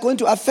 and they are going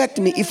to affect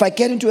me if I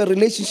get into a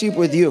relationship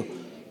with you.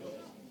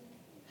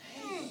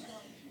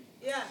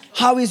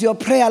 How is your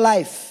prayer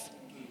life?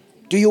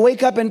 Do you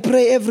wake up and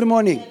pray every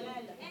morning?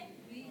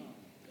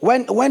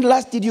 When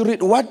last did you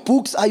read? What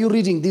books are you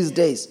reading these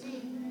days?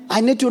 I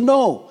need to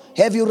know.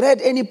 Have you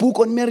read any book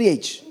on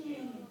marriage?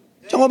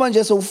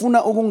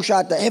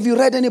 Have you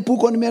read any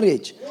book on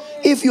marriage?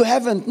 If you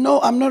haven't, no,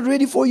 I'm not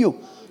ready for you.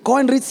 Go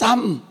and read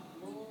something.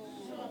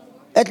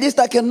 At least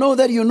I can know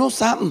that you know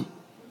something.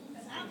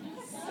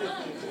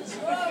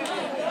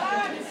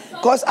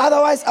 Because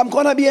otherwise I'm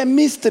going to be a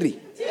mystery.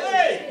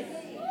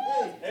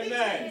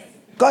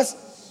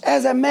 Because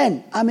as a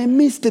man, I'm a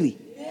mystery.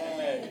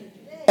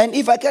 And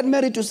if I get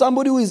married to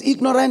somebody who is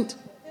ignorant,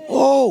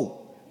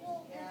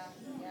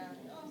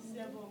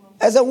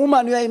 as a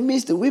woman, you are a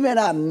mystery. Women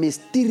are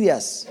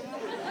mysterious.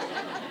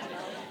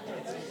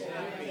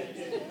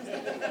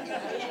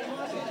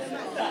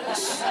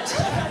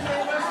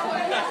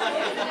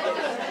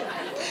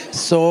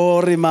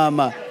 Sorry,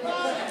 mama.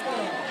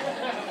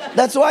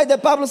 That's why the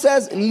Bible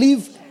says,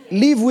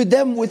 live with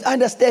them with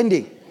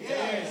understanding.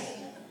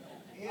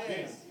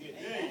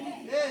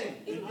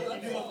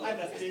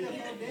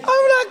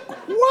 I'm like,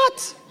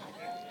 what?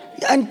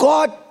 And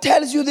God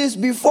tells you this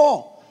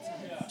before.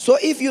 So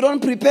if you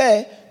don't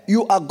prepare,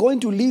 you are going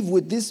to live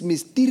with this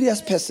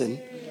mysterious person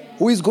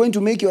who is going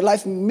to make your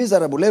life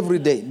miserable every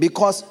day,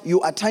 because you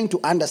are trying to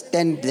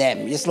understand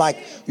them. It's like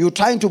you're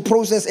trying to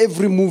process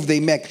every move they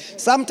make.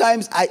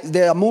 Sometimes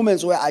there are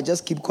moments where I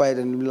just keep quiet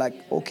and be like,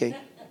 okay,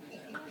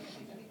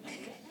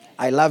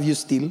 I love you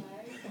still.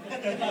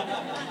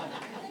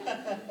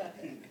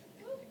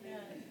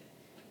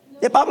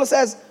 The Bible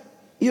says,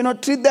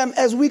 treat them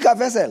as weaker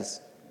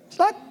vessels. It's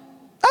like,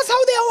 that's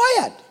how they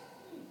are wired.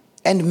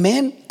 And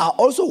men are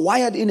also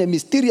wired in a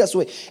mysterious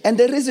way. And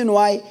the reason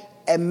why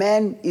a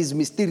man is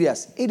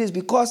mysterious, it is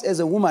because as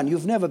a woman,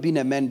 you've never been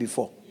a man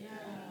before.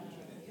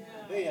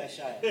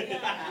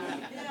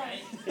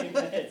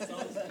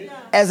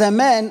 As a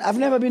man, I've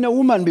never been a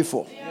woman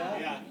before.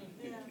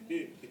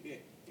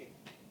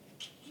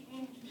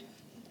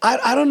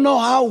 I don't know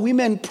how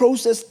women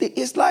process things.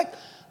 It's like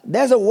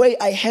there's a way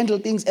I handle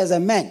things as a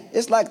man.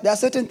 It's like there are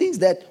certain things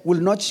that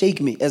will not shake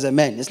me as a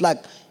man. It's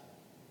like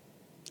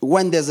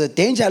when there's a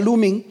danger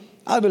looming,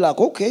 I'll be like,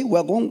 okay, we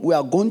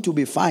are going to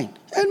be fine.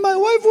 And my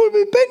wife will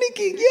be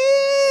panicking.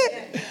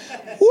 Yeah.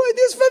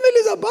 This family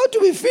is about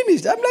to be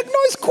finished. I'm like, no,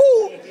 it's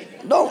cool.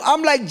 No,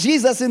 I'm like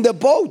Jesus in the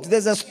boat.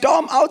 There's a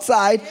storm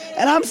outside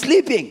and I'm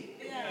sleeping.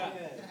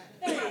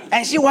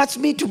 And she wants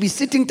me to be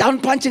sitting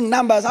down punching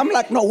numbers. I'm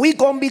like, no, we're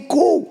going to be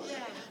cool.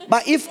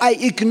 But if I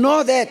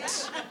ignore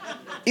that,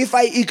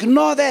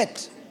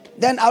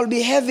 then I'll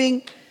be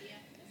having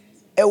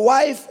a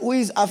wife who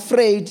is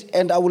afraid,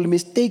 and I will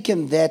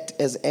mistaken that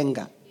as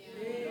anger.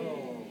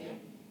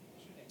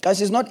 Because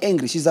she's not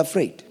angry, she's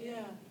afraid.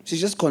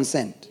 She's just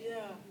concerned.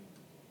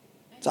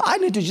 So I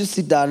need to just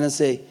sit down and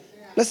say,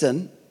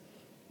 listen,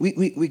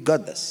 we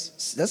got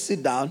this. Let's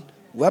sit down.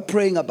 We're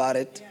praying about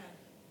it.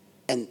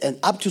 And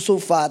up to so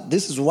far,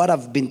 this is what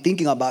I've been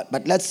thinking about.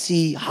 But let's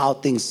see how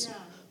things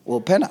will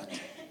pan out.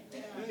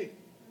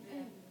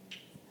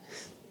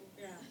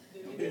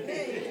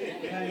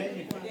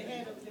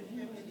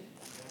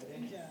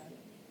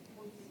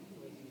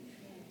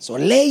 So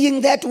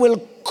laying that will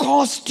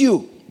cost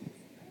you.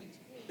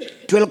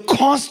 It will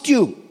cost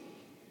you.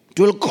 It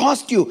will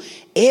cost you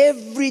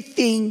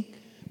everything,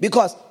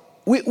 because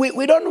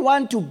we don't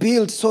want to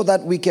build so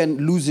that we can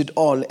lose it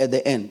all at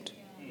the end.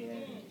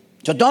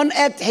 So don't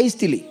act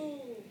hastily.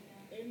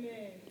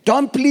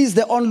 Don't please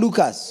the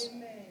onlookers.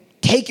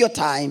 Take your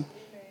time.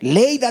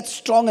 Lay that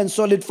strong and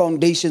solid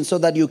foundation so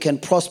that you can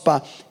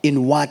prosper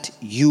in what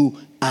you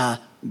are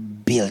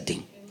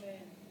building.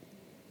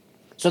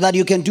 So that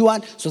you can do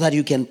what? So that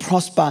you can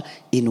prosper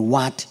in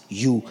what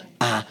you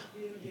are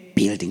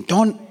building.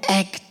 Don't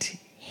act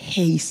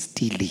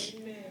hastily.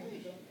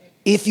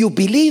 If you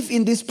believe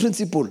in this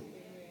principle,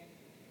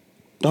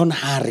 don't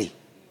hurry.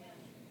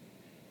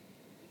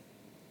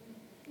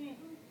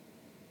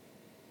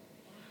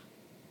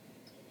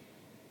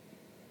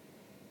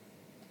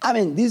 I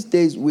mean, these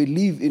days we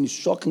live in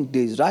shocking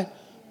days, right?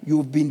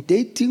 You've been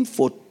dating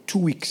for 2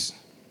 weeks.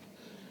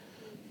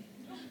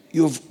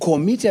 You've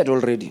committed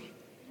already.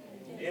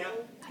 Yeah.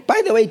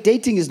 By the way,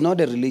 dating is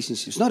not a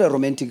relationship. It's not a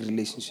romantic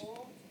relationship.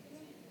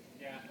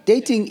 Yeah.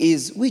 Dating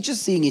is, we're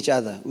just seeing each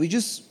other. We're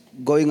just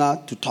going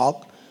out to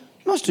talk.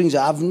 No strings.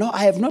 I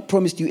have not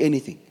promised you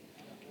anything.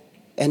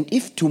 And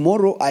if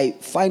tomorrow I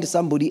find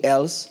somebody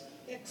else,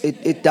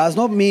 it does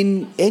not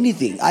mean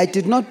anything. I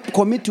did not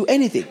commit to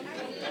anything.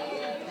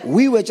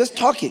 We were just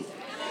talking.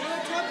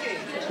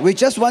 We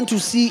just want to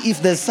see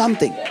if there's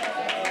something.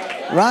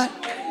 Right?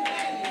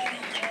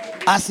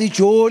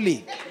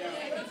 Asijoli.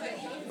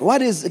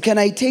 What is, can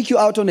I take you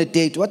out on a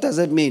date? What does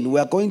that mean? We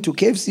are going to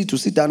KFC to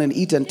sit down and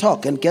eat and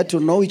talk and get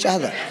to know each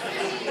other.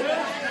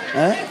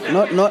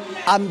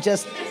 I'm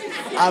just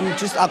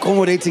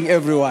accommodating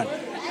everyone.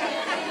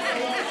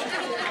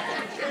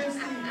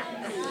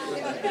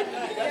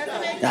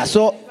 Yeah,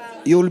 so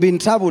you'll be in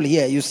trouble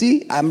here. You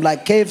see? I'm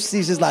like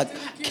KFC. She's like,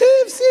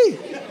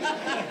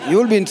 KFC.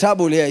 You'll be in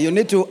trouble here. You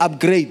need to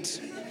upgrade.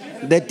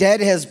 The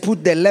dad has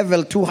put the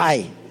level too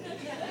high.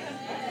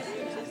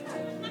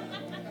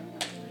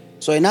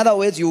 So in other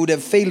words, you would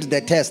have failed the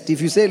test.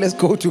 If you say, let's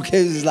go to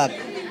KFC, it's like,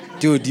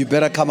 dude, you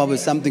better come up with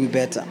something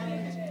better.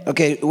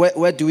 Okay,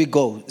 where do we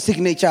go?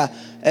 Signature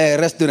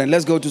restaurant.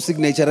 Let's go to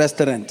Signature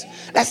restaurant.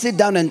 Let's sit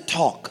down and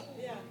talk.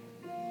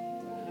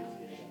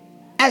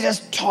 Let's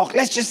just talk.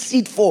 Let's just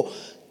sit for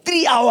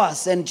 3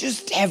 hours and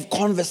just have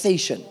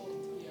conversation.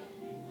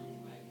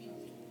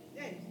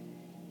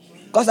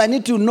 Because I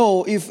need to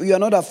know if you are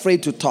not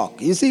afraid to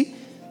talk. You see,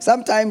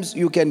 sometimes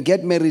you can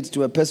get married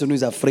to a person who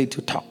is afraid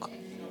to talk.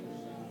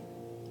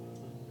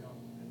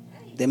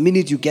 The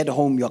minute you get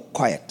home, you're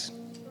quiet.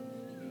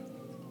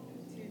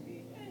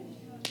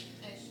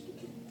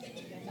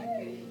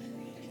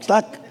 It's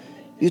like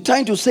you're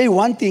trying to say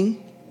one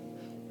thing,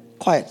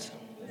 quiet.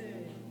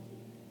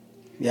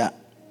 Yeah.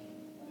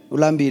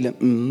 Ulambile.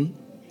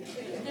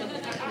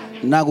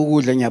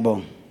 Nakukudla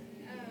nyabong.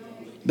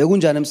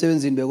 Bekunjani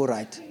emsebenzini beku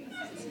right.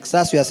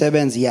 Kusasa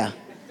uyasebenza yeah.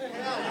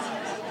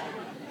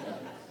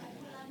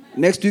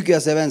 Next week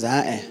uyasebenza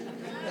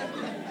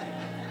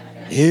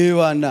Hey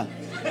wana.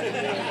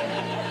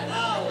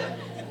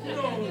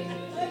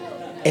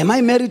 Am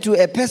I married to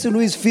a person who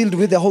is filled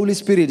with the Holy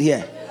Spirit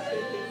here?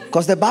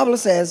 Because the Bible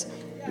says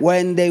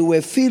when they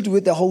were filled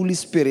with the Holy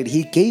Spirit,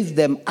 He gave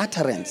them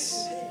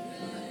utterance,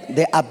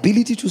 the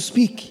ability to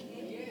speak.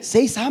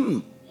 Say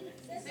something.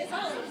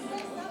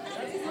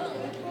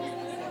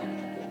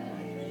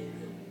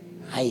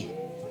 Hi.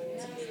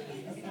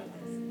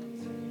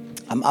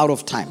 I'm out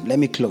of time. Let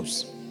me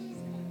close.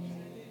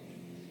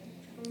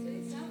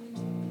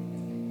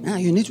 Now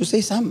you need to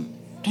say something.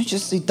 Don't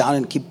just sit down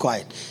and keep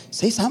quiet.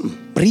 Say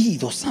something.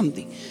 Breathe or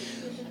something.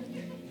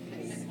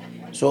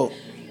 So,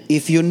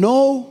 if you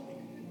know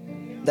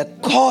the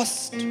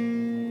cost.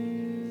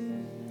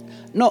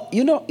 No,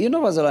 you know,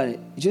 Bazalwane,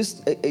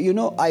 just,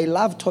 I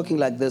love talking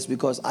like this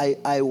because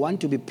I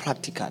want to be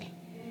practical.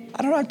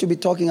 I don't want to be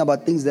talking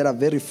about things that are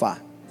very far.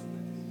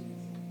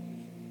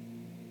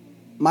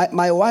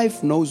 My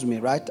wife knows me,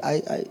 right?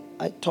 I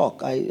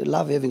talk. I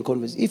love having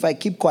conversations. If I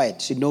keep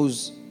quiet, she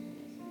knows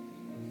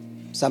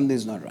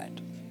something's not right.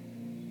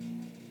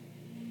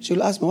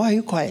 She'll ask me, why are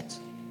you quiet?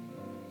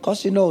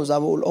 Because she knows I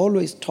will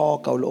always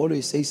talk, I will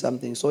always say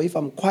something. So if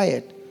I'm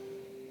quiet,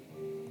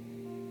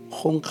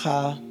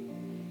 honka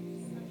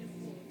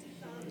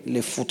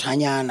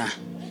lefutanyana.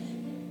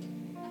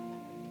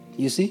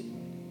 You see?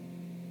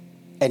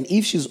 And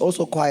if she's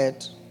also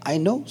quiet, I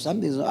know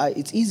something's not.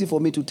 It's easy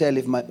for me to tell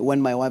when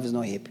my wife is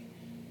not happy.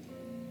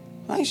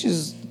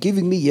 She's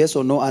giving me yes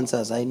or no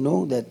answers. I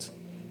know that.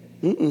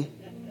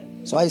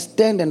 So I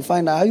stand and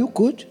find out, are you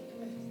good?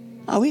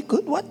 Are we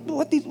good?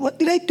 What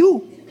did I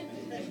do?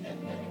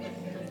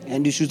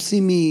 And you should see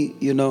me,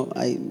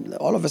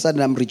 all of a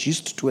sudden I'm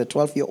reduced to a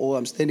 12-year-old.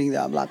 I'm standing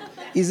there. I'm like,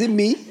 is it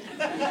me?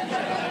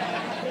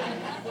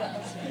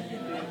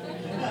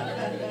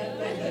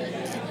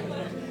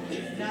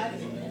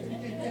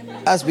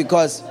 That's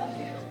because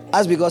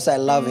I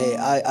love her.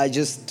 I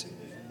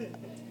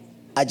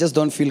just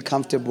don't feel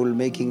comfortable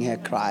making her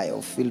cry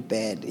or feel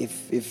bad.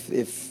 If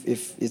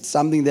it's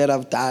something that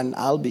I've done,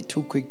 I'll be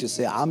too quick to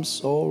say, I'm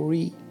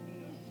sorry.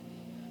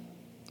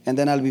 And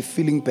then I'll be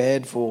feeling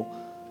bad for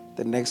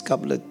the next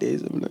couple of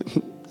days. I'm like,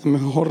 I'm a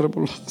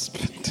horrible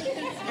husband.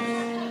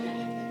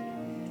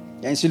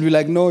 And she'll be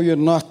like, no, you're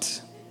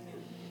not.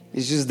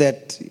 It's just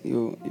that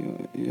you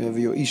have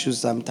your issues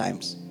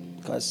sometimes.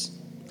 Because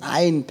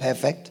I ain't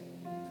perfect.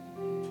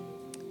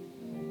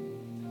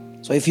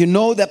 So if you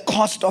know the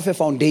cost of a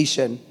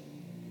foundation,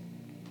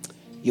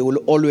 you will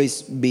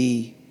always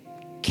be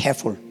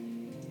careful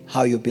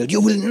how you build.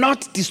 You will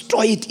not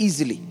destroy it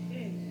easily.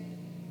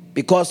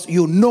 Because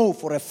you know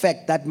for a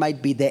fact that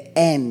might be the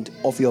end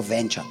of your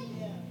venture.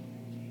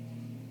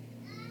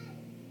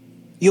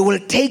 You will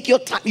take your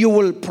time. You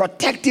will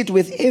protect it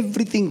with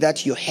everything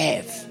that you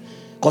have.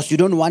 Because you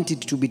don't want it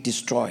to be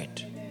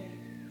destroyed.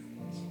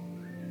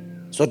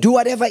 So do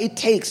whatever it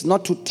takes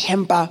not to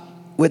tamper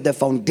with the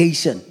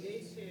foundation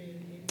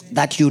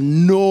that you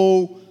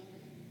know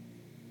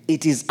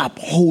it is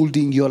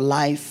upholding your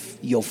life,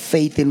 your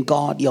faith in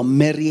God, your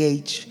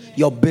marriage,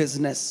 your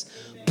business.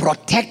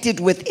 Protect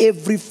it with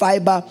every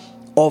fiber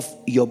of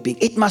your being.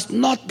 It must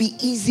not be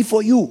easy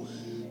for you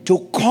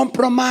to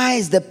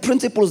compromise the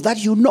principles that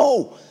you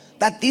know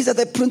that these are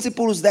the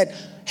principles that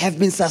have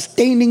been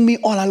sustaining me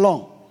all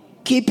along,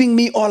 keeping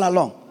me all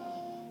along.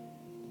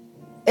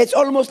 It's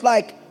almost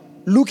like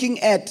looking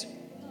at,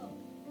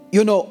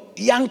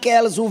 young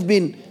girls who've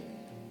been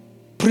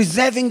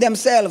preserving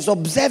themselves,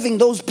 observing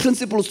those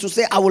principles to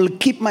say, I will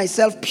keep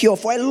myself pure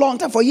for a long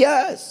time, for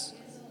years.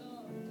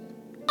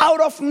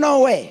 Out of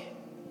nowhere.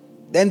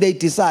 Then they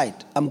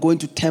decide, I'm going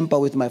to tamper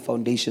with my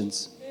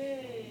foundations.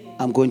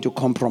 I'm going to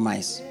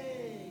compromise.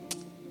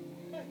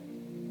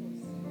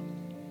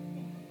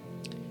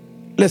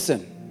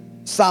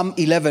 Listen, Psalm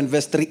 11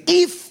 verse 3.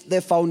 If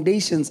the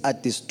foundations are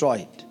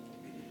destroyed,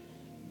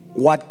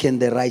 what can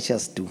the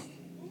righteous do?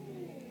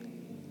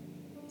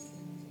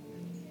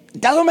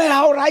 It doesn't matter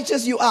how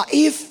righteous you are.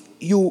 If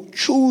you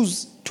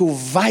choose to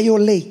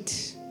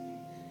violate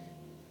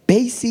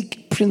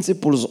basic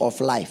principles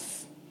of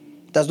life,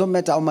 it does not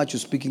matter how much you're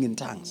speaking in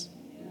tongues.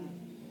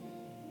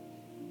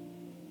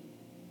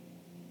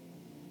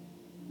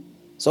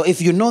 So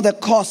if you know the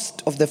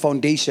cost of the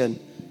foundation,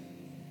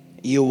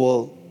 you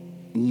will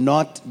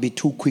not be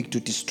too quick to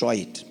destroy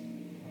it.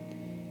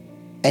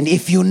 And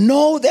if you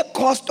know the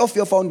cost of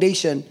your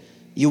foundation,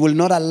 you will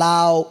not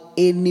allow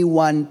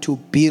anyone to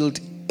build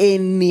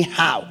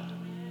anyhow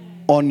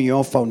on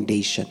your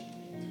foundation.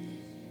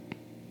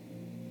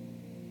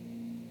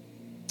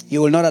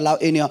 You will not allow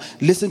anyhow.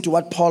 Listen to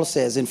what Paul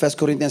says in 1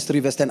 Corinthians 3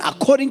 verse 10.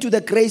 According to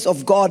the grace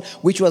of God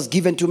which was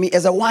given to me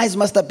as a wise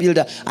master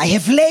builder, I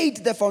have laid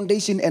the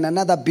foundation and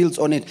another builds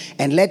on it.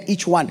 And let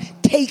each one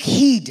take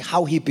heed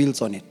how he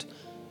builds on it.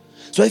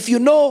 So if you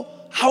know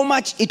how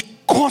much it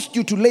costs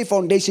you to lay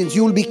foundations,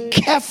 you will be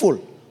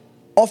careful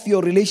of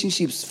your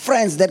relationships,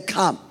 friends that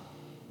come.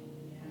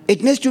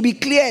 It needs to be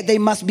clear. They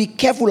must be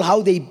careful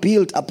how they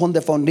build upon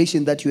the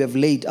foundation that you have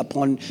laid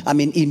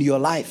in your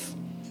life.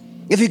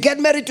 If you get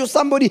married to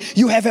somebody,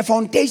 you have a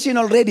foundation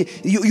already.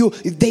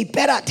 They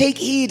better take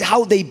heed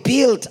how they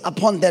build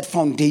upon that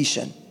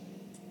foundation.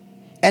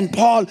 And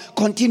Paul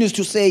continues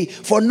to say,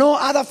 for no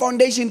other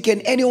foundation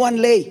can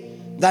anyone lay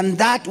than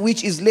that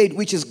which is laid,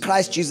 which is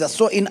Christ Jesus.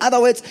 So in other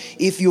words,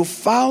 if you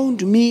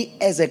found me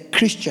as a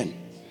Christian,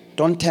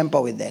 don't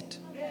tamper with that.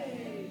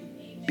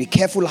 Be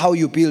careful how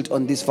you build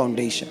on this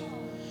foundation.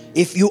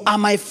 If you are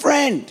my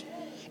friend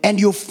and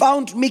you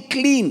found me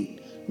clean,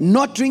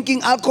 not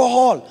drinking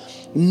alcohol,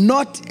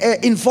 not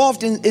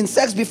involved in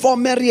sex before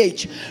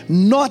marriage,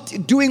 not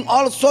doing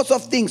all sorts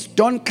of things,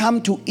 don't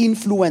come to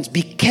influence.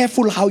 Be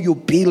careful how you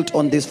build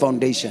on this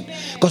foundation.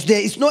 Because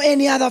there is no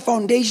any other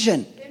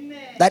foundation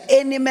that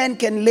any man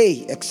can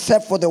lay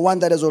except for the one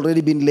that has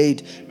already been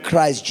laid,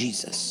 Christ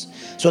Jesus.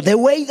 So the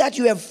way that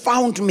you have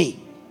found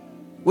me,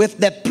 with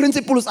the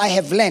principles I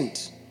have learned.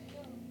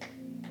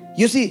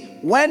 You see,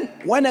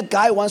 when a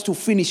guy wants to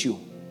finish you,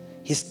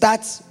 he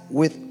starts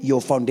with your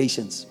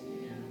foundations.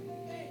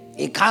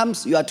 He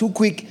comes, you are too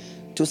quick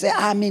to say,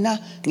 I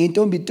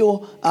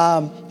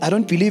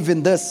don't believe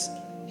in this.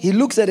 He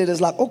looks at it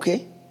as like,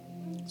 okay,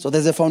 so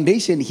there's a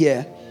foundation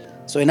here.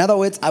 So in other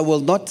words, I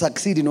will not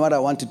succeed in what I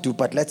want to do,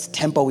 but let's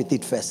tamper with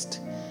it first.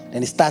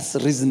 Then he starts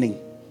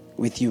reasoning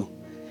with you.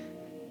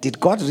 Did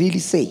God really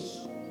say?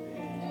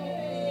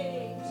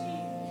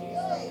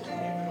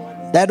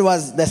 That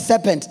was the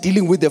serpent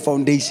dealing with the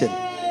foundation.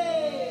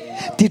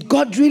 Did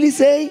God really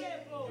say?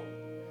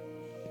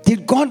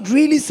 Did God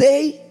really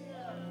say?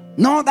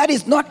 No, that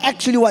is not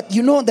actually what,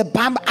 the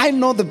Bible. I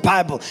know the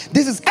Bible.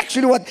 This is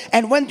actually what,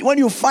 and when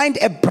you find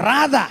a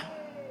brother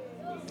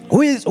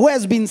who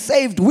has been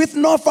saved with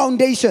no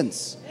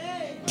foundations,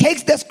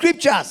 takes the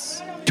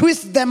scriptures,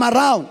 twists them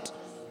around.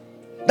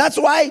 That's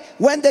why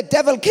when the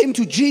devil came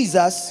to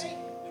Jesus,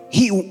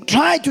 he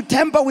tried to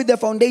tamper with the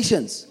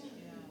foundations.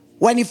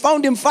 When he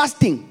found him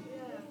fasting,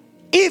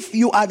 if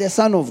you are the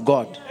Son of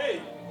God,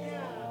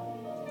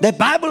 The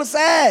Bible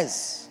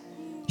says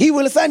he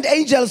will send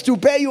angels to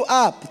bear you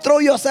up. Throw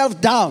yourself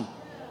down.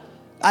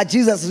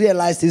 Jesus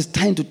realized it's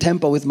time to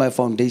tamper with my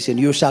foundation.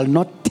 You shall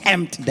not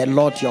tempt the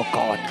Lord your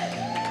God.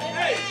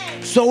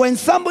 So when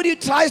somebody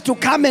tries to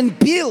come and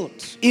build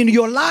in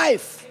your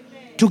life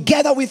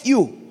together with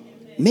you,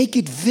 make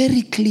it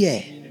very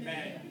clear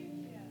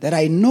that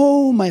I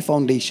know my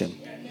foundation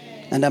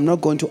and I'm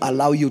not going to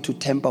allow you to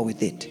tamper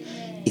with it.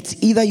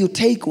 It's either you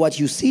take what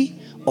you see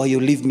or you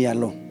leave me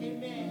alone.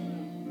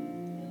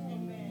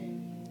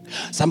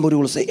 Somebody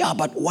will say, yeah,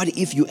 but what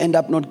if you end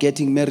up not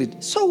getting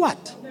married? So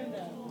what?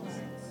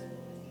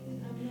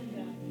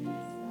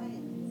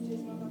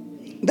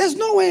 There's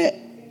no way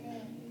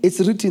it's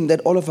written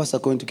that all of us are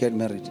going to get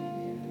married.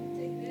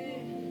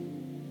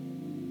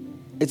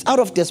 It's out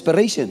of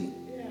desperation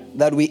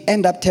that we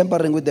end up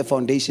tampering with the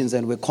foundations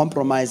and we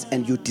compromise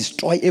and you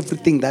destroy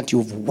everything that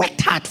you've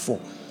worked hard for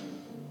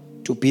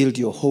to build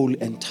your whole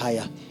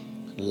entire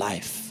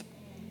life.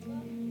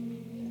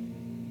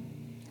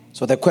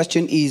 So the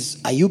question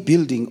is, are you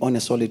building on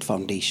a solid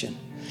foundation?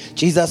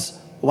 Jesus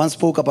once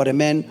spoke about a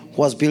man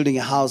who was building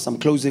a house. I'm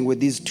closing with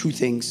these two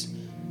things.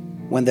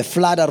 When the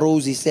flood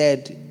arose, he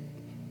said,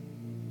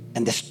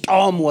 and the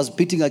storm was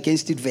beating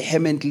against it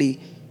vehemently,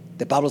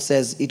 the Bible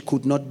says it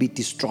could not be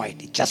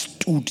destroyed. It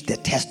just stood the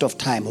test of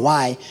time.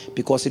 Why?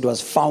 Because it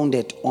was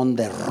founded on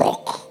the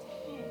rock.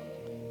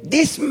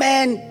 This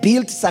man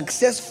built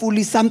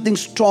successfully something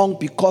strong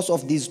because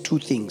of these two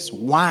things.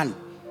 One,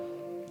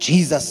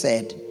 Jesus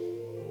said,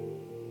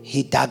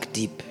 he dug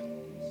deep.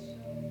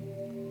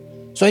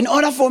 So in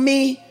order for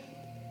me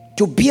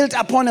to build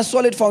upon a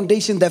solid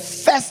foundation, the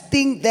first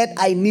thing that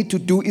I need to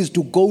do is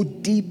to go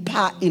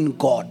deeper in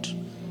God.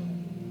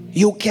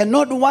 You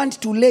cannot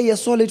want to lay a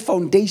solid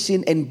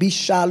foundation and be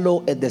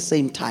shallow at the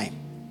same time.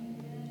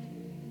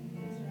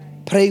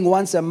 Praying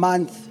once a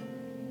month,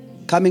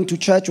 coming to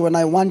church when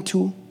I want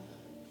to,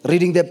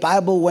 reading the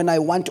Bible when I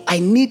want to. I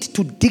need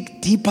to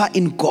dig deeper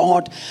in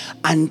God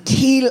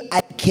until I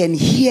can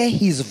hear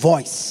His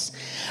voice.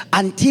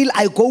 Until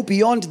I go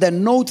beyond the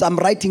notes I'm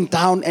writing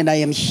down and I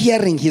am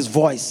hearing His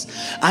voice.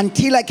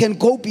 Until I can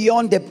go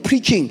beyond the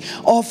preaching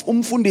of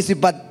Umfundisi,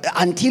 but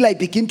until I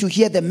begin to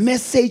hear the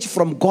message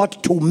from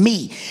God to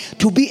me.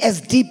 To be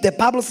as deep, the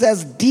Bible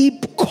says,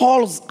 deep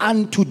calls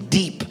unto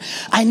deep.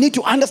 I need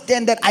to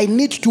understand that I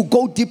need to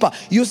go deeper.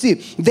 You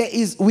see,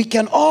 we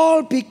can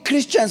all be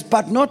Christians,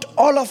 but not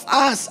all of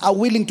us are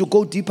willing to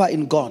go deeper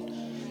in God.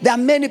 There are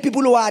many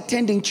people who are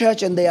attending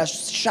church and they are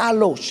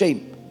shallow.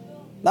 Shame.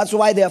 That's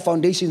why their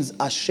foundations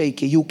are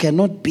shaky. You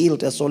cannot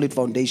build a solid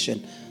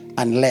foundation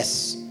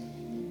unless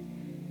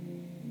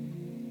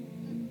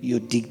you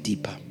dig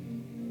deeper.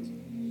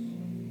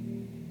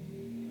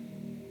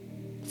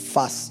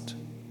 Fast,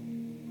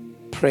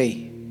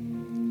 pray,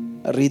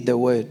 read the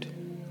word,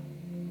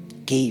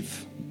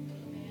 give,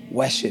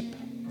 worship,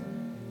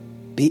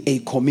 be a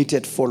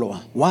committed follower.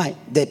 Why?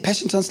 The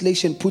Passion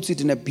Translation puts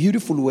it in a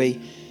beautiful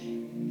way.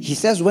 He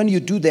says when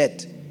you do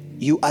that,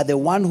 you are the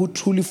one who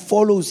truly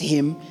follows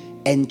Him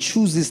and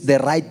chooses the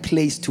right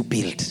place to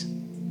build.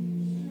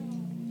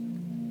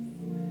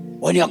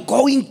 When you're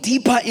going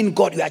deeper in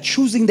God, you are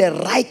choosing the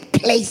right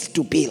place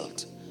to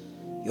build.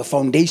 Your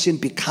foundation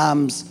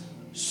becomes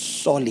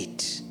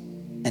solid.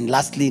 And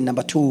lastly,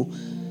 number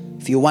 2,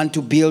 if you want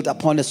to build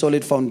upon a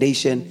solid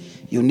foundation,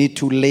 you need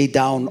to lay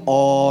down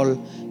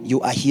all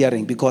you are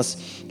hearing, because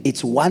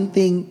it's one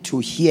thing to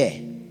hear,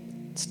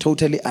 it's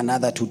totally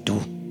another to do.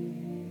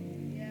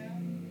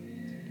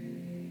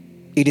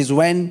 It is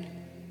when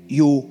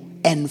you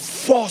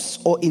enforce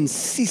or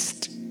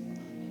insist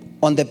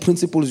on the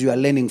principles you are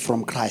learning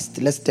from Christ.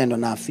 Let's stand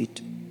on our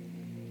feet.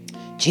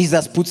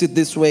 Jesus puts it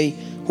this way: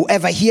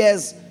 whoever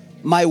hears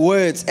my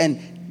words and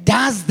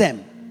does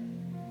them,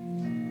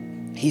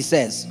 He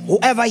says,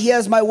 whoever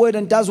hears my word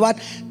and does what?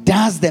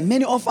 Does them.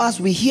 Many of us,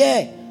 we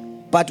hear,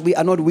 but we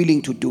are not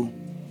willing to do.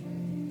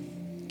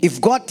 If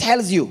God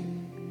tells you,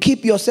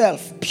 keep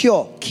yourself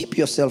pure, keep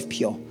yourself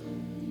pure.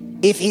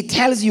 If He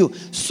tells you,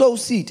 sow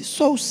seed,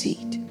 sow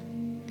seed.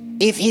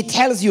 If He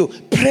tells you,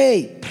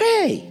 pray,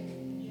 pray.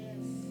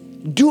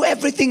 Do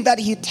everything that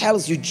He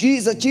tells you.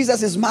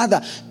 Jesus'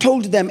 mother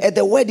told them at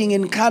the wedding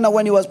in Cana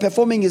when He was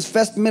performing His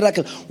first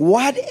miracle,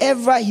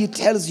 whatever He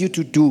tells you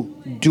to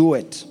do, do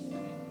it.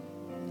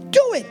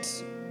 Do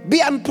it.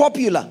 Be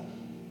unpopular,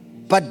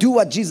 but do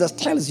what Jesus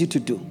tells you to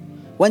do.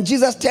 When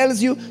Jesus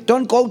tells you,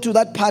 don't go to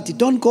that party,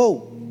 don't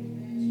go.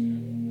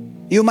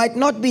 You might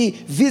not be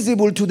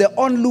visible to the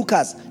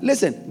onlookers.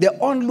 Listen, the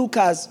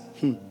onlookers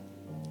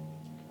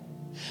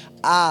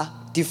are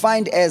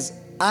defined as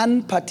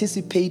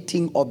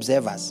unparticipating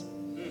observers.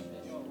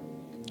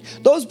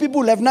 Those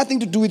people have nothing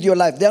to do with your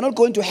life. They are not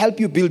going to help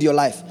you build your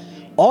life.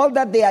 All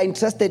that they are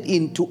interested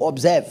in to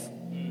observe,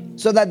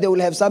 so that they will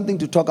have something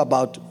to talk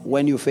about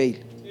when you fail.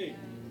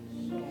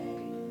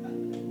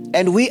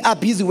 And we are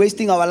busy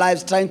wasting our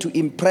lives trying to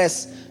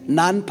impress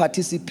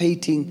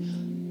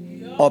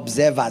non-participating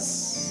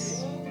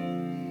observers.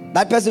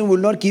 That person will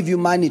not give you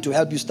money to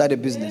help you start a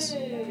business.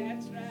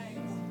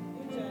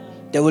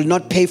 They will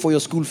not pay for your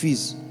school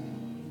fees.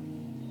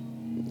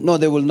 No,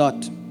 they will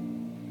not.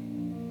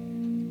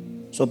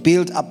 So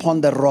build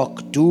upon the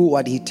rock. Do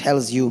what he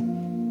tells you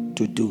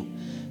to do.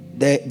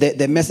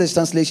 The Message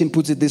translation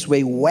puts it this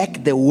way: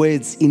 work the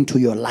words into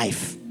your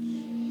life.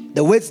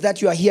 The words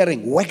that you are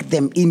hearing, work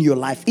them in your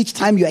life. Each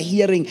time you are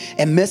hearing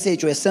a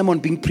message or a sermon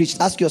being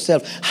preached, ask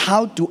yourself,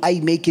 how do I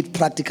make it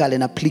practical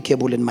and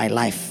applicable in my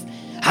life?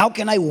 How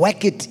can I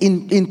work it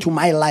into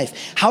my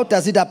life? How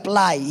does it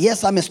apply?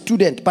 Yes, I'm a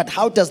student, but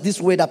how does this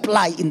word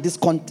apply in this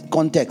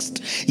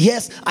context?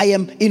 Yes, I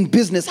am in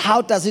business.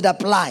 How does it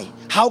apply?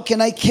 How can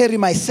I carry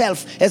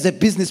myself as a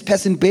business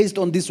person based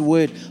on this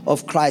word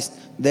of Christ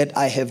that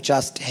I have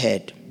just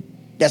heard?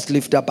 Let's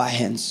lift up our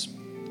hands.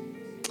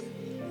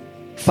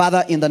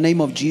 Father, in the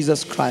name of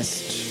Jesus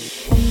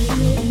Christ,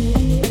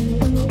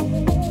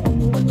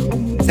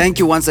 thank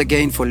you once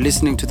again for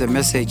listening to the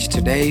message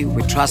today.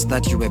 We trust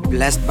that you were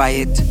blessed by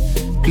it.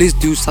 Please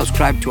do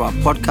subscribe to our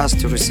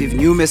podcast to receive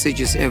new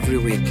messages every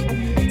week.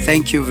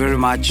 Thank you very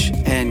much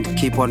and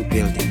keep on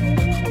building.